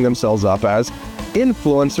setting themselves up as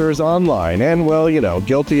influencers online. And,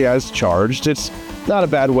 guilty as charged. It's not a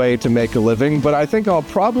bad way to make a living, but I think I'll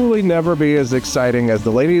probably never be as exciting as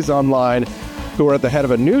the ladies online who are at the head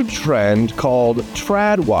of a new trend called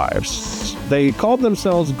tradwives. They called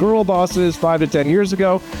themselves girl bosses 5 to 10 years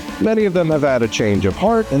ago. Many of them have had a change of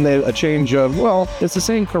heart and a change of, it's the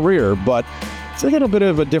same career, but it's a little bit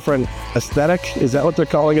of a different aesthetic. Is that what they're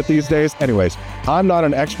calling it these days? Anyways, I'm not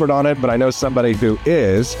an expert on it, but I know somebody who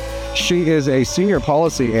is. She is a senior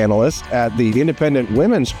policy analyst at the Independent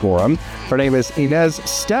Women's Forum. Her name is Inez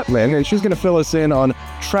Stepman, and she's going to fill us in on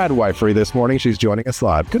tradwifery this morning. She's joining us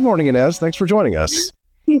live. Good morning, Inez. Thanks for joining us.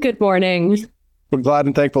 Good morning. We're glad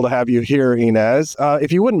and thankful to have you here, Inez.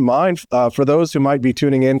 If you wouldn't mind, for those who might be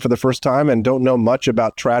tuning in for the first time and don't know much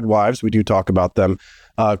about tradwives, we do talk about them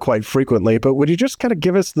quite frequently, but would you just kind of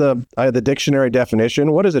give us the dictionary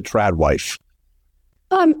definition? What is a tradwife?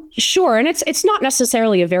 Sure. And it's not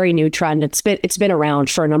necessarily a very new trend. It's been around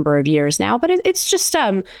for a number of years now, but it's just,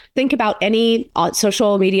 think about any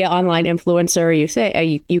social media online influencer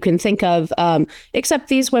you can think of, except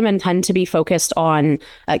these women tend to be focused on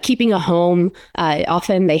keeping a home.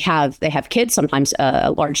 Often they have kids, sometimes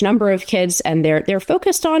a large number of kids, and they're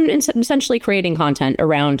focused on essentially creating content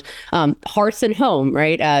around hearth and home,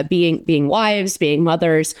 right? Being wives, being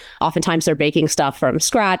mothers. Oftentimes they're baking stuff from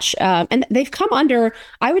scratch, and they've come under,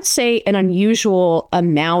 I would say, an unusual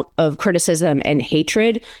amount of criticism and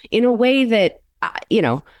hatred in a way that,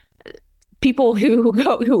 people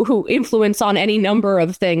who influence on any number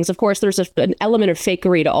of things. Of course, there's an element of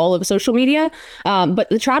fakery to all of social media, but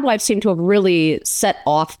the tradwives seem to have really set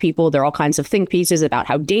off people. There are all kinds of think pieces about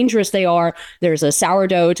how dangerous they are. There's a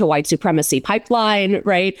sourdough to white supremacy pipeline,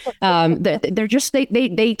 right?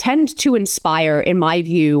 They tend to inspire, in my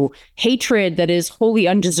view, hatred that is wholly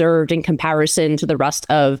undeserved in comparison to the rest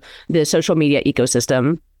of the social media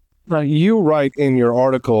ecosystem. Now, you write in your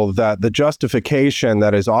article that the justification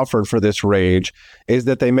that is offered for this rage is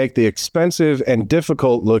that they make the expensive and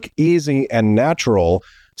difficult look easy and natural,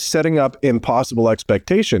 setting up impossible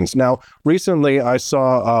expectations. Now, recently I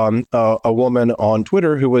saw a woman on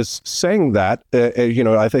Twitter who was saying that,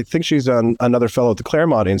 I think she's another fellow at the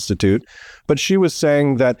Claremont Institute, but she was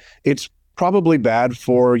saying that it's probably bad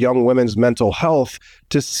for young women's mental health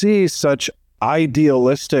to see such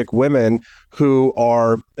idealistic women who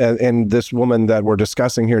are, and this woman that we're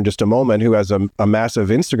discussing here in just a moment, who has a massive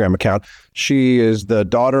Instagram account. She is the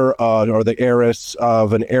daughter or the heiress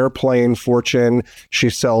of an airplane fortune.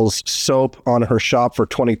 She sells soap on her shop for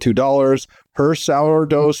 $22. Her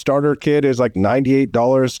sourdough starter kit is like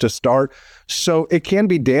 $98 to start. So it can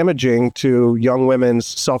be damaging to young women's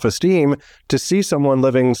self-esteem to see someone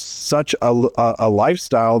living such a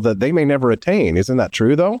lifestyle that they may never attain. Isn't that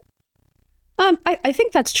true, though? I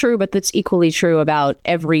think that's true, but that's equally true about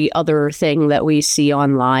every other thing that we see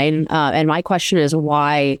online. And my question is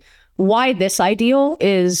why this ideal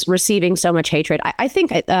is receiving so much hatred. I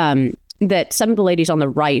think that some of the ladies on the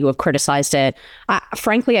right who have criticized it,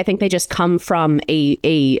 frankly, I think they just come from a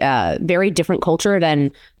very different culture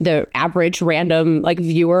than the average random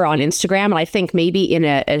viewer on Instagram. And I think maybe in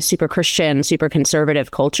a super Christian, super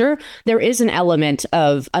conservative culture, there is an element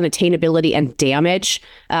of unattainability and damage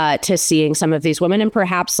to seeing some of these women. And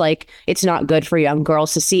perhaps it's not good for young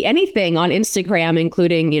girls to see anything on Instagram,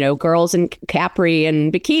 including, girls in capri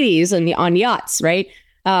and bikinis and on yachts, right?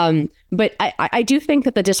 But I do think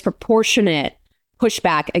that the disproportionate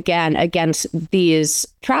pushback again against these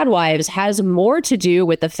tradwives has more to do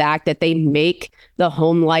with the fact that they make the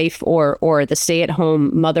home life or the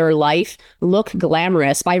stay-at-home mother life look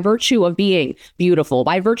glamorous by virtue of being beautiful,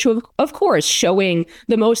 by virtue of course, showing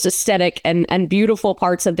the most aesthetic and beautiful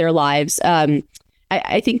parts of their lives.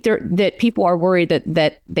 I think that people are worried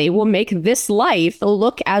that they will make this life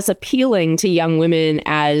look as appealing to young women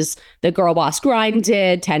as the girl boss grind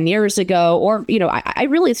did 10 years ago. Or, I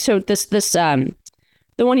really showed this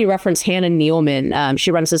the one you referenced, Hannah Nealman.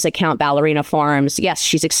 She runs this account, Ballerina Farms. Yes,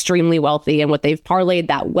 she's extremely wealthy. And what they've parlayed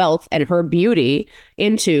that wealth and her beauty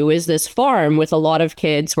into is this farm with a lot of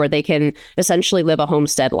kids where they can essentially live a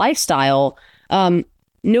homestead lifestyle.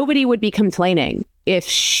 Nobody would be complaining if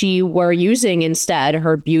she were using instead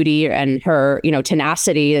her beauty and her,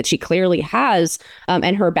 tenacity that she clearly has,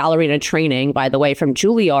 and her ballerina training, by the way, from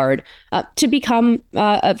Juilliard, to become,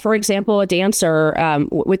 for example, a dancer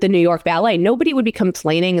with the New York Ballet. Nobody would be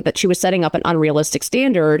complaining that she was setting up an unrealistic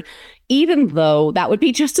standard, even though that would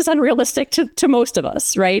be just as unrealistic to most of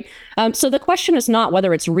us, right? So the question is not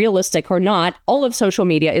whether it's realistic or not. All of social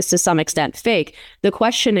media is to some extent fake. The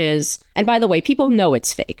question is, and by the way, people know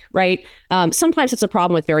it's fake, right? Sometimes it's a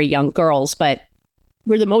problem with very young girls, but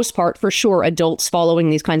for the most part, for sure, adults following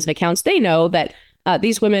these kinds of accounts, they know that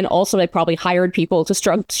these women also have probably hired people to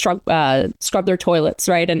scrub their toilets,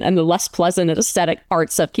 right? And the less pleasant and aesthetic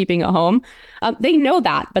parts of keeping a home. They know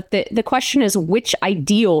that, but the question is which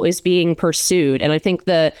ideal is being pursued. And I think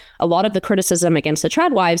a lot of the criticism against the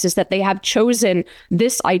tradwives is that they have chosen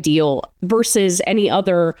this ideal versus any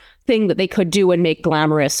other thing that they could do and make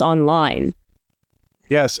glamorous online.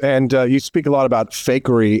 Yes, and you speak a lot about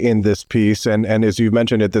fakery in this piece, and as you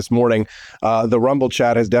mentioned it this morning, the Rumble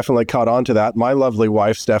chat has definitely caught on to that. My lovely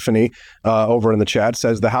wife, Stephanie, over in the chat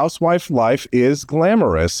says, the housewife life is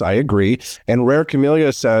glamorous. I agree. And Rare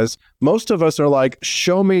Camellia says, most of us are like,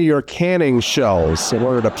 show me your canning shells in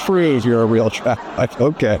order to prove you're a real tradwife.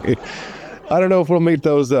 Okay. I don't know if we'll meet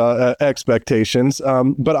those expectations,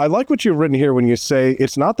 but I like what you've written here when you say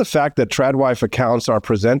it's not the fact that tradwife accounts are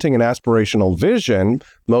presenting an aspirational vision,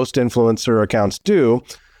 most influencer accounts do,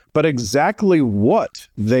 but exactly what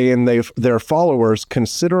they and their followers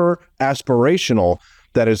consider aspirational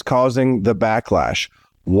that is causing the backlash.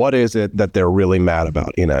 What is it that they're really mad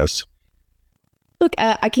about, Inez? Look,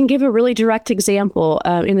 I can give a really direct example.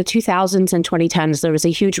 In the 2000s and 2010s, there was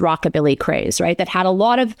a huge rockabilly craze, right? That had a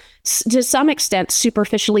lot of, to some extent,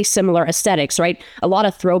 superficially similar aesthetics, right? A lot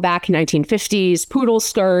of throwback 1950s poodle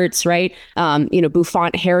skirts, right?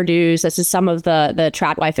 Bouffant hairdos. This is some of the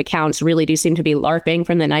tradwife accounts really do seem to be LARPing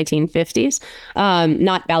from the 1950s.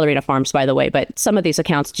 Not Ballerina Farms, by the way, but some of these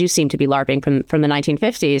accounts do seem to be LARPing from the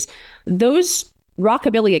 1950s. Those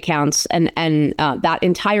rockabilly accounts and that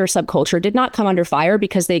entire subculture did not come under fire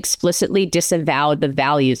because they explicitly disavowed the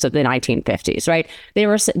values of the 1950s, right?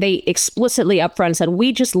 They explicitly upfront said,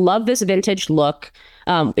 we just love this vintage look.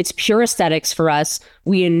 It's pure aesthetics for us.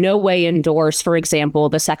 We in no way endorse, for example,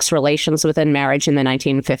 the sex relations within marriage in the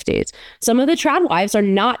 1950s. Some of the tradwives are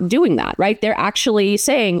not doing that, right? They're actually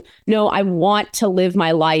saying, no, I want to live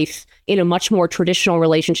my life in a much more traditional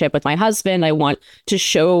relationship with my husband. I want to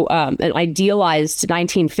show an idealized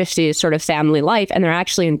 1950s sort of family life. And they're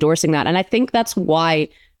actually endorsing that. And I think that's why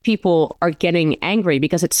people are getting angry,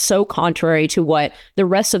 because it's so contrary to what the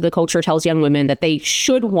rest of the culture tells young women that they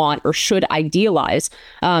should want or should idealize.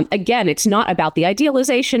 Again, it's not about the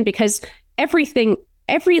idealization, because every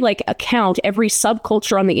account, every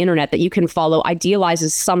subculture on the internet that you can follow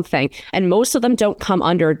idealizes something. And most of them don't come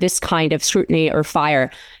under this kind of scrutiny or fire.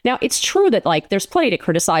 Now, it's true that there's plenty to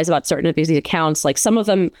criticize about certain of these accounts. Some of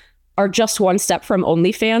them are just one step from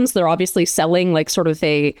OnlyFans. They're obviously selling sort of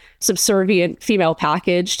a subservient female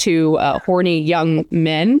package to horny young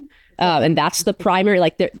men. And that's the primary,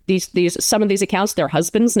 some of these accounts, their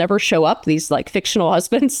husbands never show up, these fictional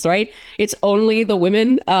husbands, right? It's only the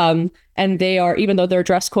women. And they are, even though they're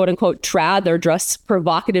dressed quote unquote trad, they're dressed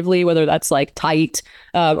provocatively, whether that's tight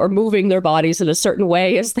or moving their bodies in a certain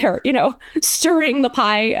way as they're, stirring the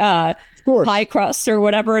pie crust or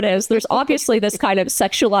whatever it is. There's obviously this kind of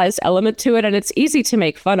sexualized element to it, and it's easy to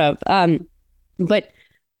make fun of. But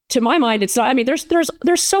to my mind, it's not. I mean, there's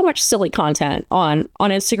so much silly content on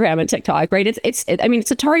Instagram and TikTok, right? It's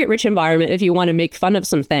a target-rich environment if you want to make fun of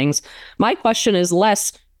some things. My question is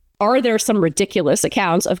less, are there some ridiculous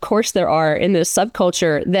accounts? Of course there are in this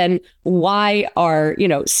subculture. Then why are,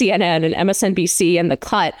 CNN and MSNBC and The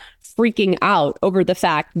Cut freaking out over the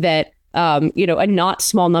fact that a not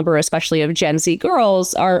small number, especially of Gen Z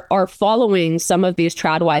girls, are following some of these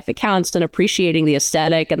tradwife accounts and appreciating the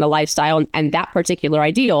aesthetic and the lifestyle and that particular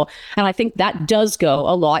ideal? And I think that does go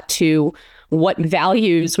a lot to what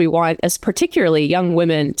values we want as particularly young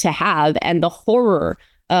women to have, and the horror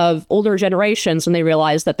of older generations when they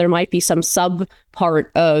realize that there might be some sub part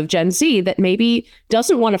of Gen Z that maybe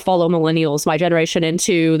doesn't want to follow millennials, my generation,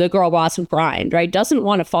 into the girl boss grind, right? Doesn't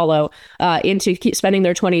want to follow into keep spending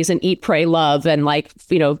their 20s and eat, pray, love, and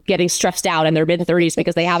getting stressed out in their mid 30s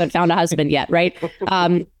because they haven't found a husband yet, right?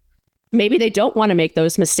 Maybe they don't want to make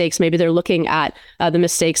those mistakes. Maybe they're looking at the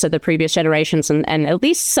mistakes of the previous generations, and at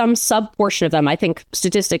least some sub portion of them. I think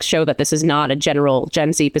statistics show that this is not a general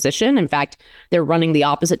Gen Z position. In fact, they're running the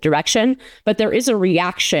opposite direction. But there is a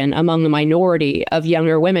reaction among the minority of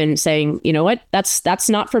younger women saying, you know what, that's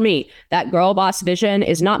not for me. That girl boss vision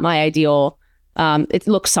is not my ideal. It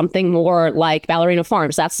looks something more like Ballerina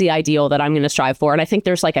Farms. That's the ideal that I'm going to strive for. And I think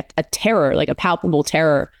there's like a terror, like a palpable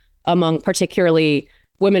terror among particularly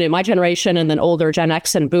women in my generation, and then older Gen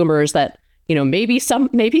X and boomers, that, maybe some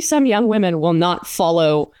young women will not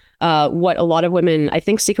follow what a lot of women, I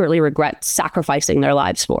think, secretly regret sacrificing their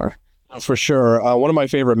lives for. For sure. One of my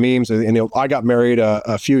favorite memes, I got married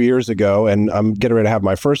a few years ago, and I'm getting ready to have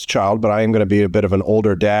my first child, but I am going to be a bit of an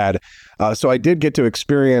older dad. So I did get to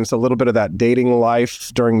experience a little bit of that dating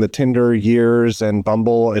life during the Tinder years and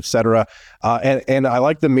Bumble, etc. And I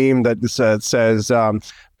like the meme that says,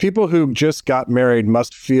 people who just got married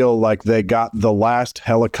must feel like they got the last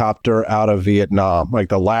helicopter out of Vietnam, like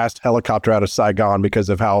the last helicopter out of Saigon, because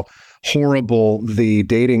of how horrible the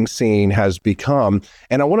dating scene has become.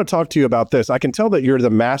 And I want to talk to you about this. I can tell that you're the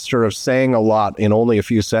master of saying a lot in only a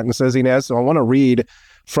few sentences, Inez. So I want to read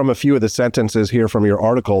from a few of the sentences here from your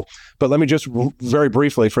article. But let me just very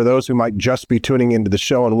briefly, for those who might just be tuning into the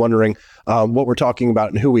show and wondering what we're talking about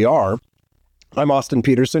and who we are. I'm Austin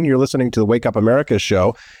Peterson. You're listening to the Wake Up America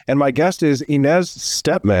show. And my guest is Inez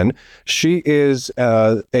Stepman. She is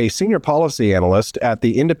a senior policy analyst at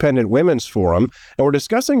the Independent Women's Forum. And we're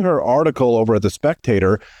discussing her article over at The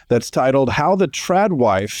Spectator that's titled How the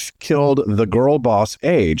Tradwife Killed the Girl Boss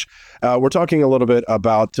Age. We're talking a little bit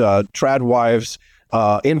about tradwives,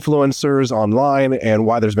 influencers online, and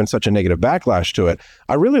why there's been such a negative backlash to it.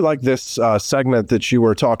 I really like this segment that you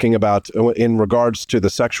were talking about in regards to the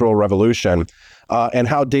sexual revolution and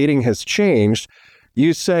how dating has changed.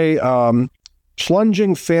 You say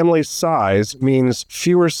plunging family size means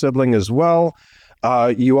fewer siblings as well.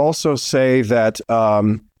 You also say that,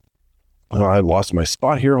 I lost my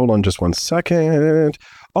spot here. Hold on just one second.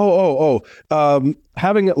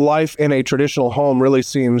 Having life in a traditional home really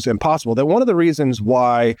seems impossible. That one of the reasons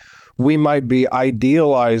why we might be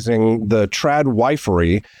idealizing the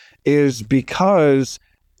tradwifery is because,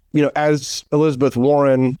 as Elizabeth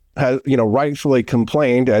Warren has, rightfully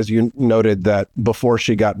complained, as you noted, that before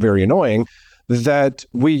she got very annoying, that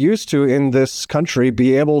we used to in this country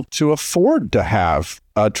be able to afford to have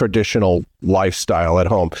a traditional lifestyle at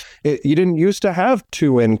home. You didn't used to have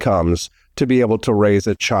two incomes to be able to raise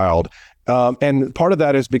a child. And part of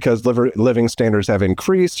that is because living standards have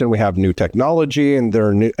increased, and we have new technology, and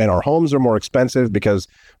and our homes are more expensive because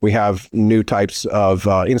we have new types of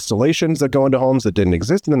installations that go into homes that didn't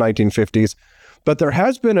exist in the 1950s. But there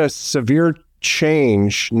has been a severe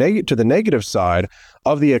change to the negative side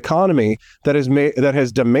of the economy that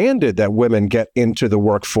has demanded that women get into the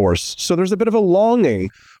workforce. So there's a bit of a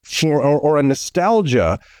longing for or a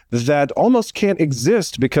nostalgia that almost can't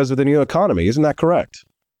exist because of the new economy. Isn't that correct?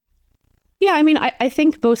 Yeah, I mean, I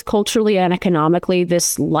think both culturally and economically,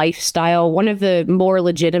 this lifestyle, one of the more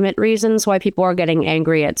legitimate reasons why people are getting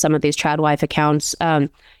angry at some of these tradwife accounts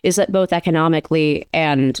is that both economically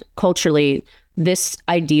and culturally, this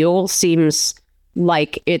ideal seems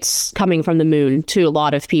like it's coming from the moon to a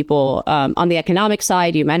lot of people. On the economic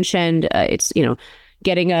side, you mentioned it's,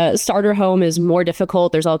 getting a starter home is more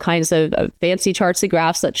difficult. There's all kinds of fancy charts and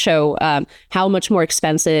graphs that show how much more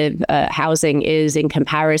expensive housing is in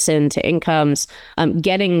comparison to incomes.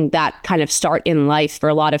 Getting that kind of start in life for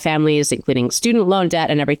a lot of families, including student loan debt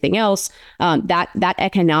and everything else, that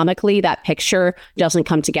economically, that picture doesn't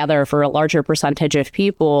come together for a larger percentage of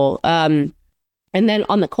people. And then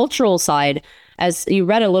on the cultural side, as you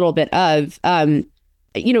read a little bit of,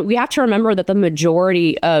 we have to remember that the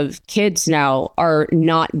majority of kids now are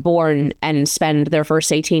not born and spend their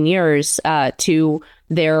first 18 years to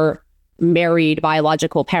their married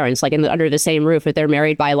biological parents, like under the same roof with their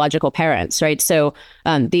married biological parents, right? So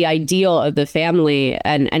the ideal of the family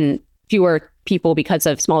and fewer people, because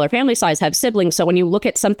of smaller family size, have siblings. So when you look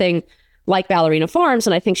at something like Ballerina Farms,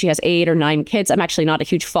 and I think she has 8 or 9 kids. I'm actually not a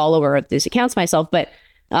huge follower of these accounts myself, but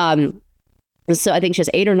so I think she has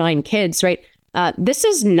 8 or 9 kids, right? This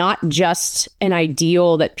is not just an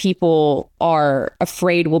ideal that people are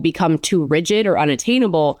afraid will become too rigid or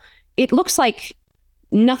unattainable. It looks like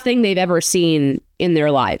nothing they've ever seen in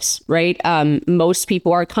their lives, right? Most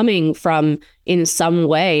people are coming from, in some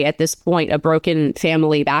way at this point, a broken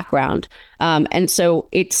family background. And so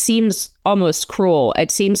it seems almost cruel.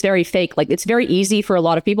 It seems very fake. Like, it's very easy for a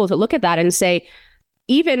lot of people to look at that and say,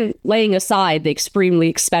 even laying aside the extremely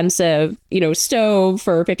expensive, stove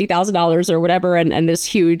for $50,000 or whatever, and this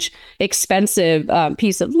huge expensive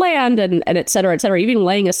piece of land and et cetera, even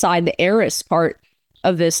laying aside the heiress part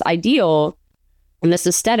of this ideal and this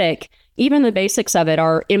aesthetic, even the basics of it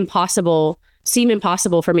seem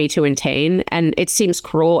impossible for me to attain. And it seems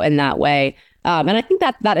cruel in that way. And I think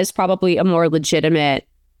that is probably a more legitimate,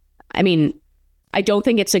 I don't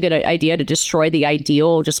think it's a good idea to destroy the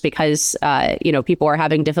ideal just because, people are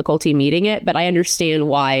having difficulty meeting it. But I understand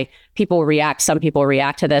why some people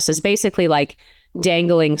react to this as basically like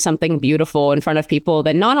dangling something beautiful in front of people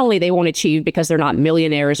that not only they won't achieve because they're not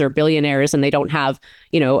millionaires or billionaires and they don't have,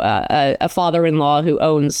 a father-in-law who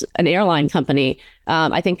owns an airline company.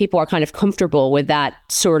 I think people are kind of comfortable with that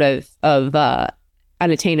sort of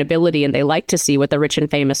unattainability, and they like to see what the rich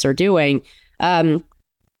and famous are doing.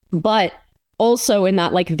 But also in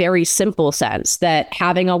that very simple sense that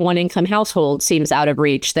having a one-income household seems out of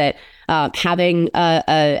reach, that having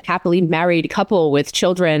a happily married couple with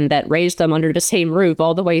children that raise them under the same roof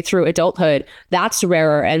all the way through adulthood, that's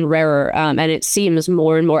rarer and rarer. And it seems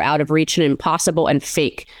more and more out of reach and impossible and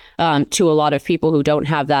fake to a lot of people who don't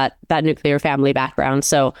have that nuclear family background.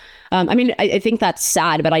 So, I think that's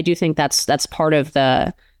sad, but I do think that's part of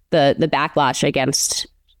the backlash against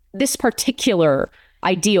this particular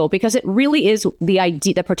ideal, because it really is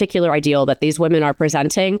the particular ideal that these women are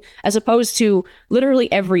presenting, as opposed to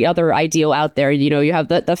literally every other ideal out there. You have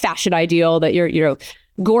the fashion ideal that you're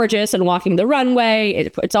gorgeous and walking the runway.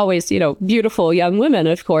 It's always, beautiful young women,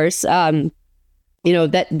 of course,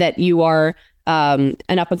 that you are an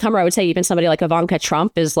up and comer. I would say even somebody like Ivanka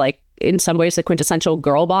Trump is in some ways the quintessential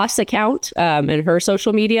girl boss account in her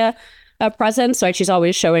social media presence, right? She's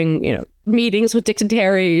always showing, meetings with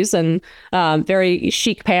dignitaries and very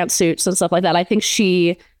chic pantsuits and stuff like that. I think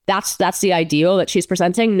that's the ideal that she's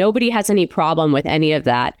presenting. Nobody has any problem with any of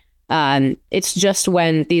that. It's just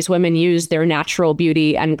when these women use their natural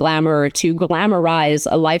beauty and glamour to glamorize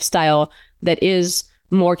a lifestyle that is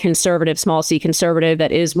more conservative, small c conservative,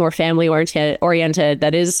 that is more family oriented,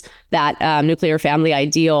 that is that nuclear family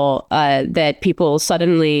ideal, that people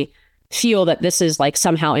suddenly feel that this is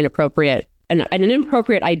somehow inappropriate and an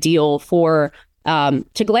inappropriate ideal to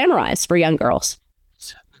glamorize for young girls.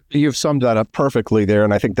 You've summed that up perfectly there,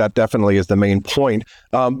 and I think that definitely is the main point.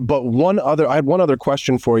 But I had one other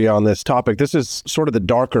question for you on this topic. This is sort of the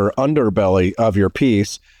darker underbelly of your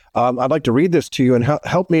piece. I'd like to read this to you and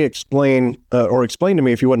help me explain to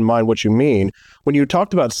me, if you wouldn't mind, what you mean. When you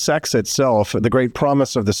talked about sex itself, the great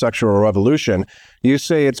promise of the sexual revolution, you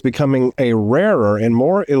say it's becoming a rarer and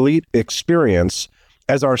more elite experience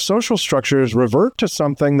as our social structures revert to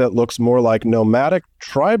something that looks more like nomadic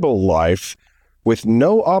tribal life with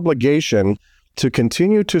no obligation to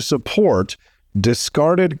continue to support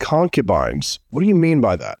discarded concubines. What do you mean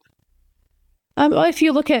by that? Well, if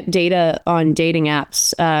you look at data on dating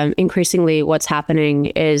apps, increasingly what's happening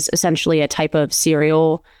is essentially a type of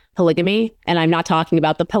serial polygamy. And I'm not talking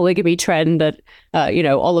about the polygamy trend that,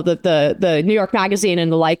 all of the New York Magazine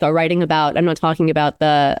and the like are writing about. I'm not talking about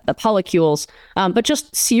the polycules, but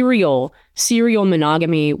just serial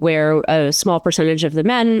monogamy, where a small percentage of the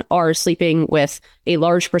men are sleeping with a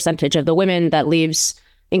large percentage of the women. That leaves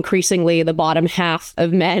increasingly the bottom half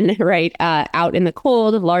of men, right, out in the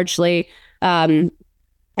cold, largely.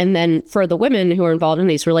 And then for the women who are involved in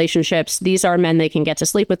these relationships, these are men they can get to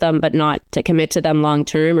sleep with them, but not to commit to them long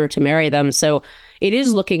term or to marry them. So it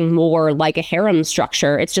is looking more like a harem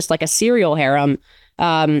structure. It's just like a serial harem,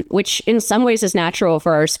 which in some ways is natural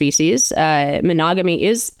for our species. Monogamy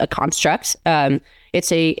is a construct.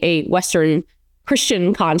 It's a Western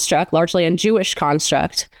Christian construct, largely a Jewish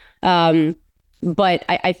construct. but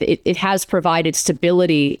it has provided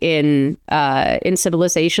stability in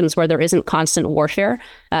civilizations where there isn't constant warfare,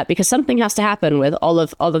 because something has to happen with all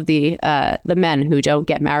of the men who don't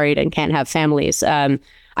get married and can't have families.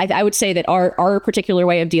 I would say that our particular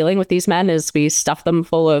way of dealing with these men is we stuff them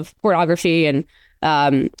full of pornography and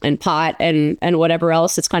pot and whatever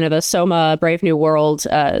else. It's kind of a Soma Brave New World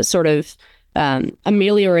sort of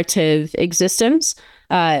ameliorative existence.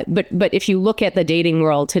 But if you look at the dating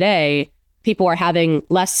world today, people are having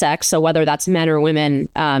less sex. So whether that's men or women,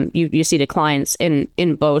 you see declines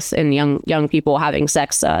in both, in young people having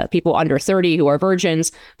sex. People under 30 who are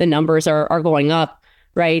virgins, the numbers are going up,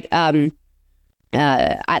 right?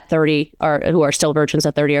 At 30, or who are still virgins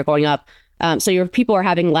at 30 are going up. So your people are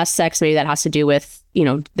having less sex. Maybe that has to do with,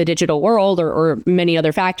 the digital world or many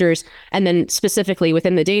other factors. And then specifically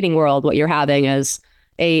within the dating world, what you're having is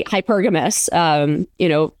a hypergamous,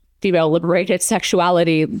 female liberated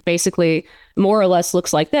sexuality. Basically more or less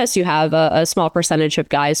looks like this. You have a small percentage of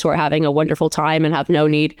guys who are having a wonderful time and have no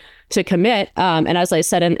need to commit. And as I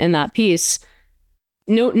said in that piece,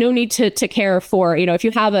 no need to care for, if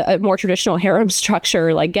you have a more traditional harem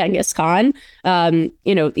structure like Genghis Khan,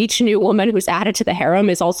 each new woman who's added to the harem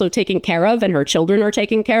is also taken care of and her children are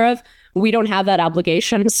taken care of. We don't have that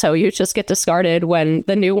obligation. So you just get discarded when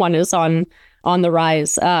the new one is on the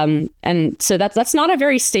rise. And so that's not a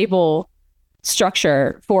very stable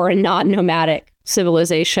structure for a non-nomadic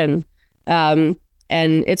civilization.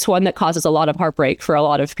 And it's one that causes a lot of heartbreak for a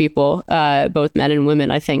lot of people, both men and women,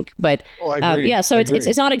 I think. But so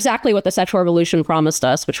it's not exactly what the sexual revolution promised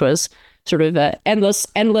us, which was sort of endless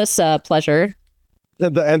pleasure.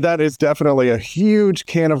 And that is definitely a huge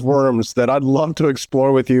can of worms that I'd love to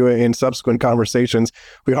explore with you in subsequent conversations.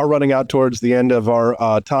 We are running out towards the end of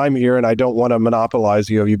our time here, and I don't want to monopolize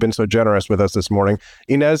you. You've been so generous with us this morning.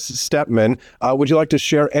 Inez Stepman, would you like to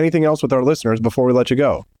share anything else with our listeners before we let you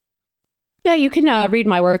go? Yeah, you can read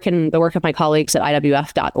my work and the work of my colleagues at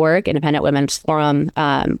IWF.org, Independent Women's Forum.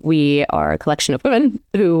 We are a collection of women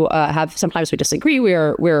who sometimes we disagree.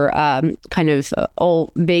 We're kind of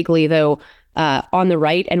all vaguely, though, on the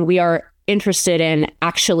right, and we are interested in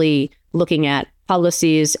actually looking at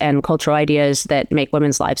policies and cultural ideas that make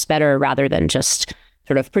women's lives better rather than just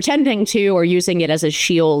sort of pretending to or using it as a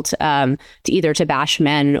shield to either to bash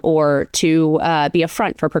men or to be a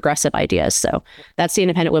front for progressive ideas. So that's the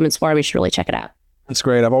Independent Women's Forum. You should really check it out. That's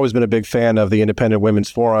great. I've always been a big fan of the Independent Women's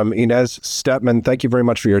Forum. Inez Stepman, thank you very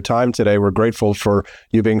much for your time today. We're grateful for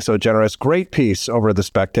you being so generous. Great piece over at The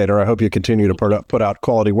Spectator. I hope you continue to put out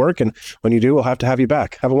quality work. And when you do, we'll have to have you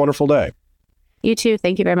back. Have a wonderful day. You too.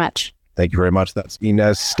 Thank you very much. Thank you very much. That's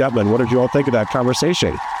Inez Stepman. What did you all think of that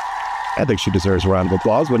conversation? I think she deserves a round of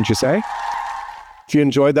applause, wouldn't you say? If you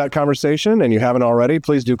enjoyed that conversation and you haven't already,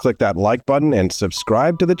 please do click that like button and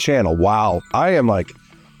subscribe to the channel. Wow. I am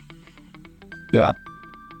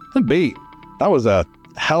the beat. That was a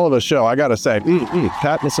hell of a show. I got to say,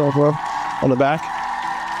 pat myself on the back.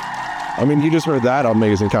 I mean, you just heard that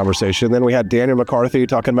amazing conversation. Then we had Daniel McCarthy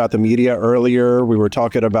talking about the media earlier. We were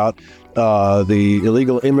talking about the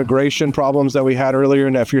illegal immigration problems that we had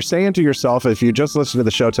earlier. Now, if you're saying to yourself, if you just listened to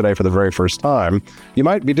the show today for the very first time, you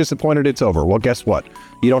might be disappointed it's over. Well, guess what?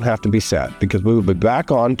 You don't have to be sad because we will be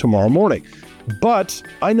back on tomorrow morning. But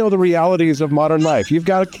I know the realities of modern life. You've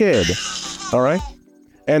got a kid, all right?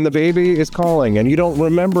 And the baby is calling, and you don't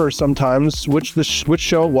remember sometimes which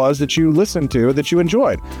show it was that you listened to that you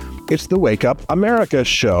enjoyed. It's the Wake Up America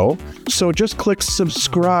show. So just click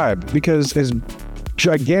subscribe, because as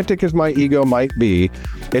gigantic as my ego might be,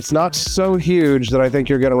 it's not so huge that I think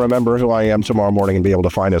you're going to remember who I am tomorrow morning and be able to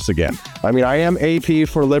find us again. I mean, I am AP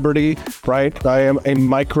for Liberty, right? I am a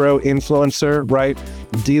micro influencer, right?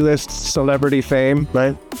 D-list celebrity fame,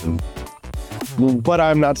 right? But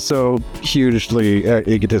I'm not so hugely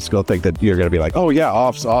egotistical to think that you're going to be like, oh yeah,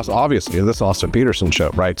 obviously this Austin Peterson show,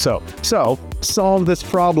 right? So solve this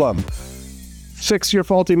problem. Fix your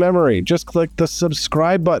faulty memory. Just click the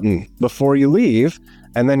subscribe button before you leave,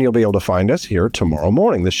 and then you'll be able to find us here tomorrow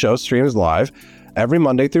morning. The show streams live every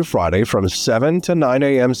Monday through Friday from 7 to 9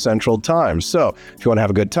 a.m. Central Time. So if you want to have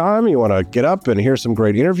a good time, you want to get up and hear some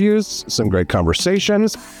great interviews, some great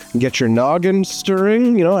conversations, get your noggin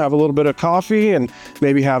stirring, have a little bit of coffee and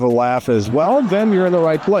maybe have a laugh as well, then you're in the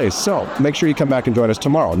right place. So make sure you come back and join us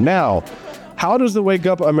tomorrow. Now, how does the Wake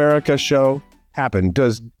Up America show happen?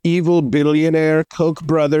 Does evil billionaire Koch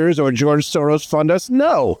brothers or George Soros fund us?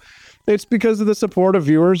 No, it's because of the support of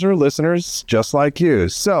viewers or listeners just like you.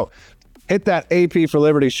 So hit that AP for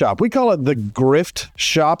Liberty shop. We call it the Grift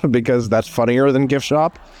shop because that's funnier than gift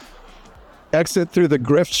shop. exit through the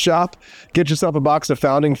Grift shop. Get yourself a box of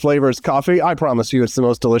Founding Flavors coffee. I promise you it's the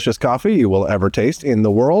most delicious coffee you will ever taste in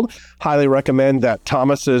the world. Highly recommend that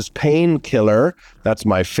Thomas's Painkiller. That's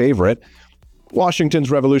my favorite. Washington's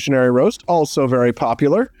Revolutionary Roast, also very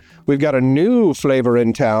popular. We've got a new flavor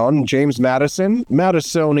in town, James Madison,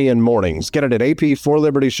 Madisonian Mornings. Get it at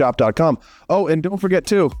ap4libertyshop.com. Oh, and don't forget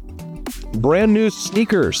too, brand new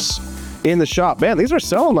sneakers in the shop. Man, these are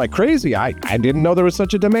selling like crazy. I didn't know there was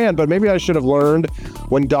such a demand, but maybe I should have learned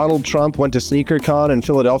when Donald Trump went to SneakerCon in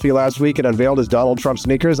Philadelphia last week and unveiled his Donald Trump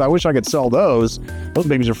sneakers. I wish I could sell those. Those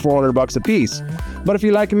babies are $400 a piece. But if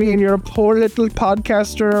you like me and you're a poor little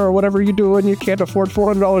podcaster or whatever you do and you can't afford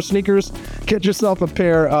 $400 sneakers, get yourself a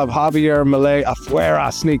pair of Javier Milei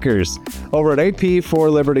Afuera sneakers over at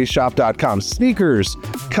ap4libertyshop.com. Sneakers,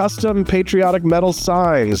 custom patriotic metal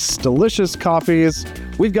signs, delicious coffees.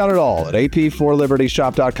 We've got it all at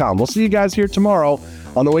ap4libertyshop.com. We'll see you guys here tomorrow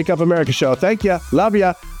on the Wake Up America Show. Thank you. Love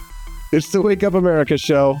ya. It's the Wake Up America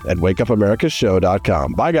Show at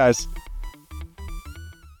wakeupamericashow.com. Bye, guys.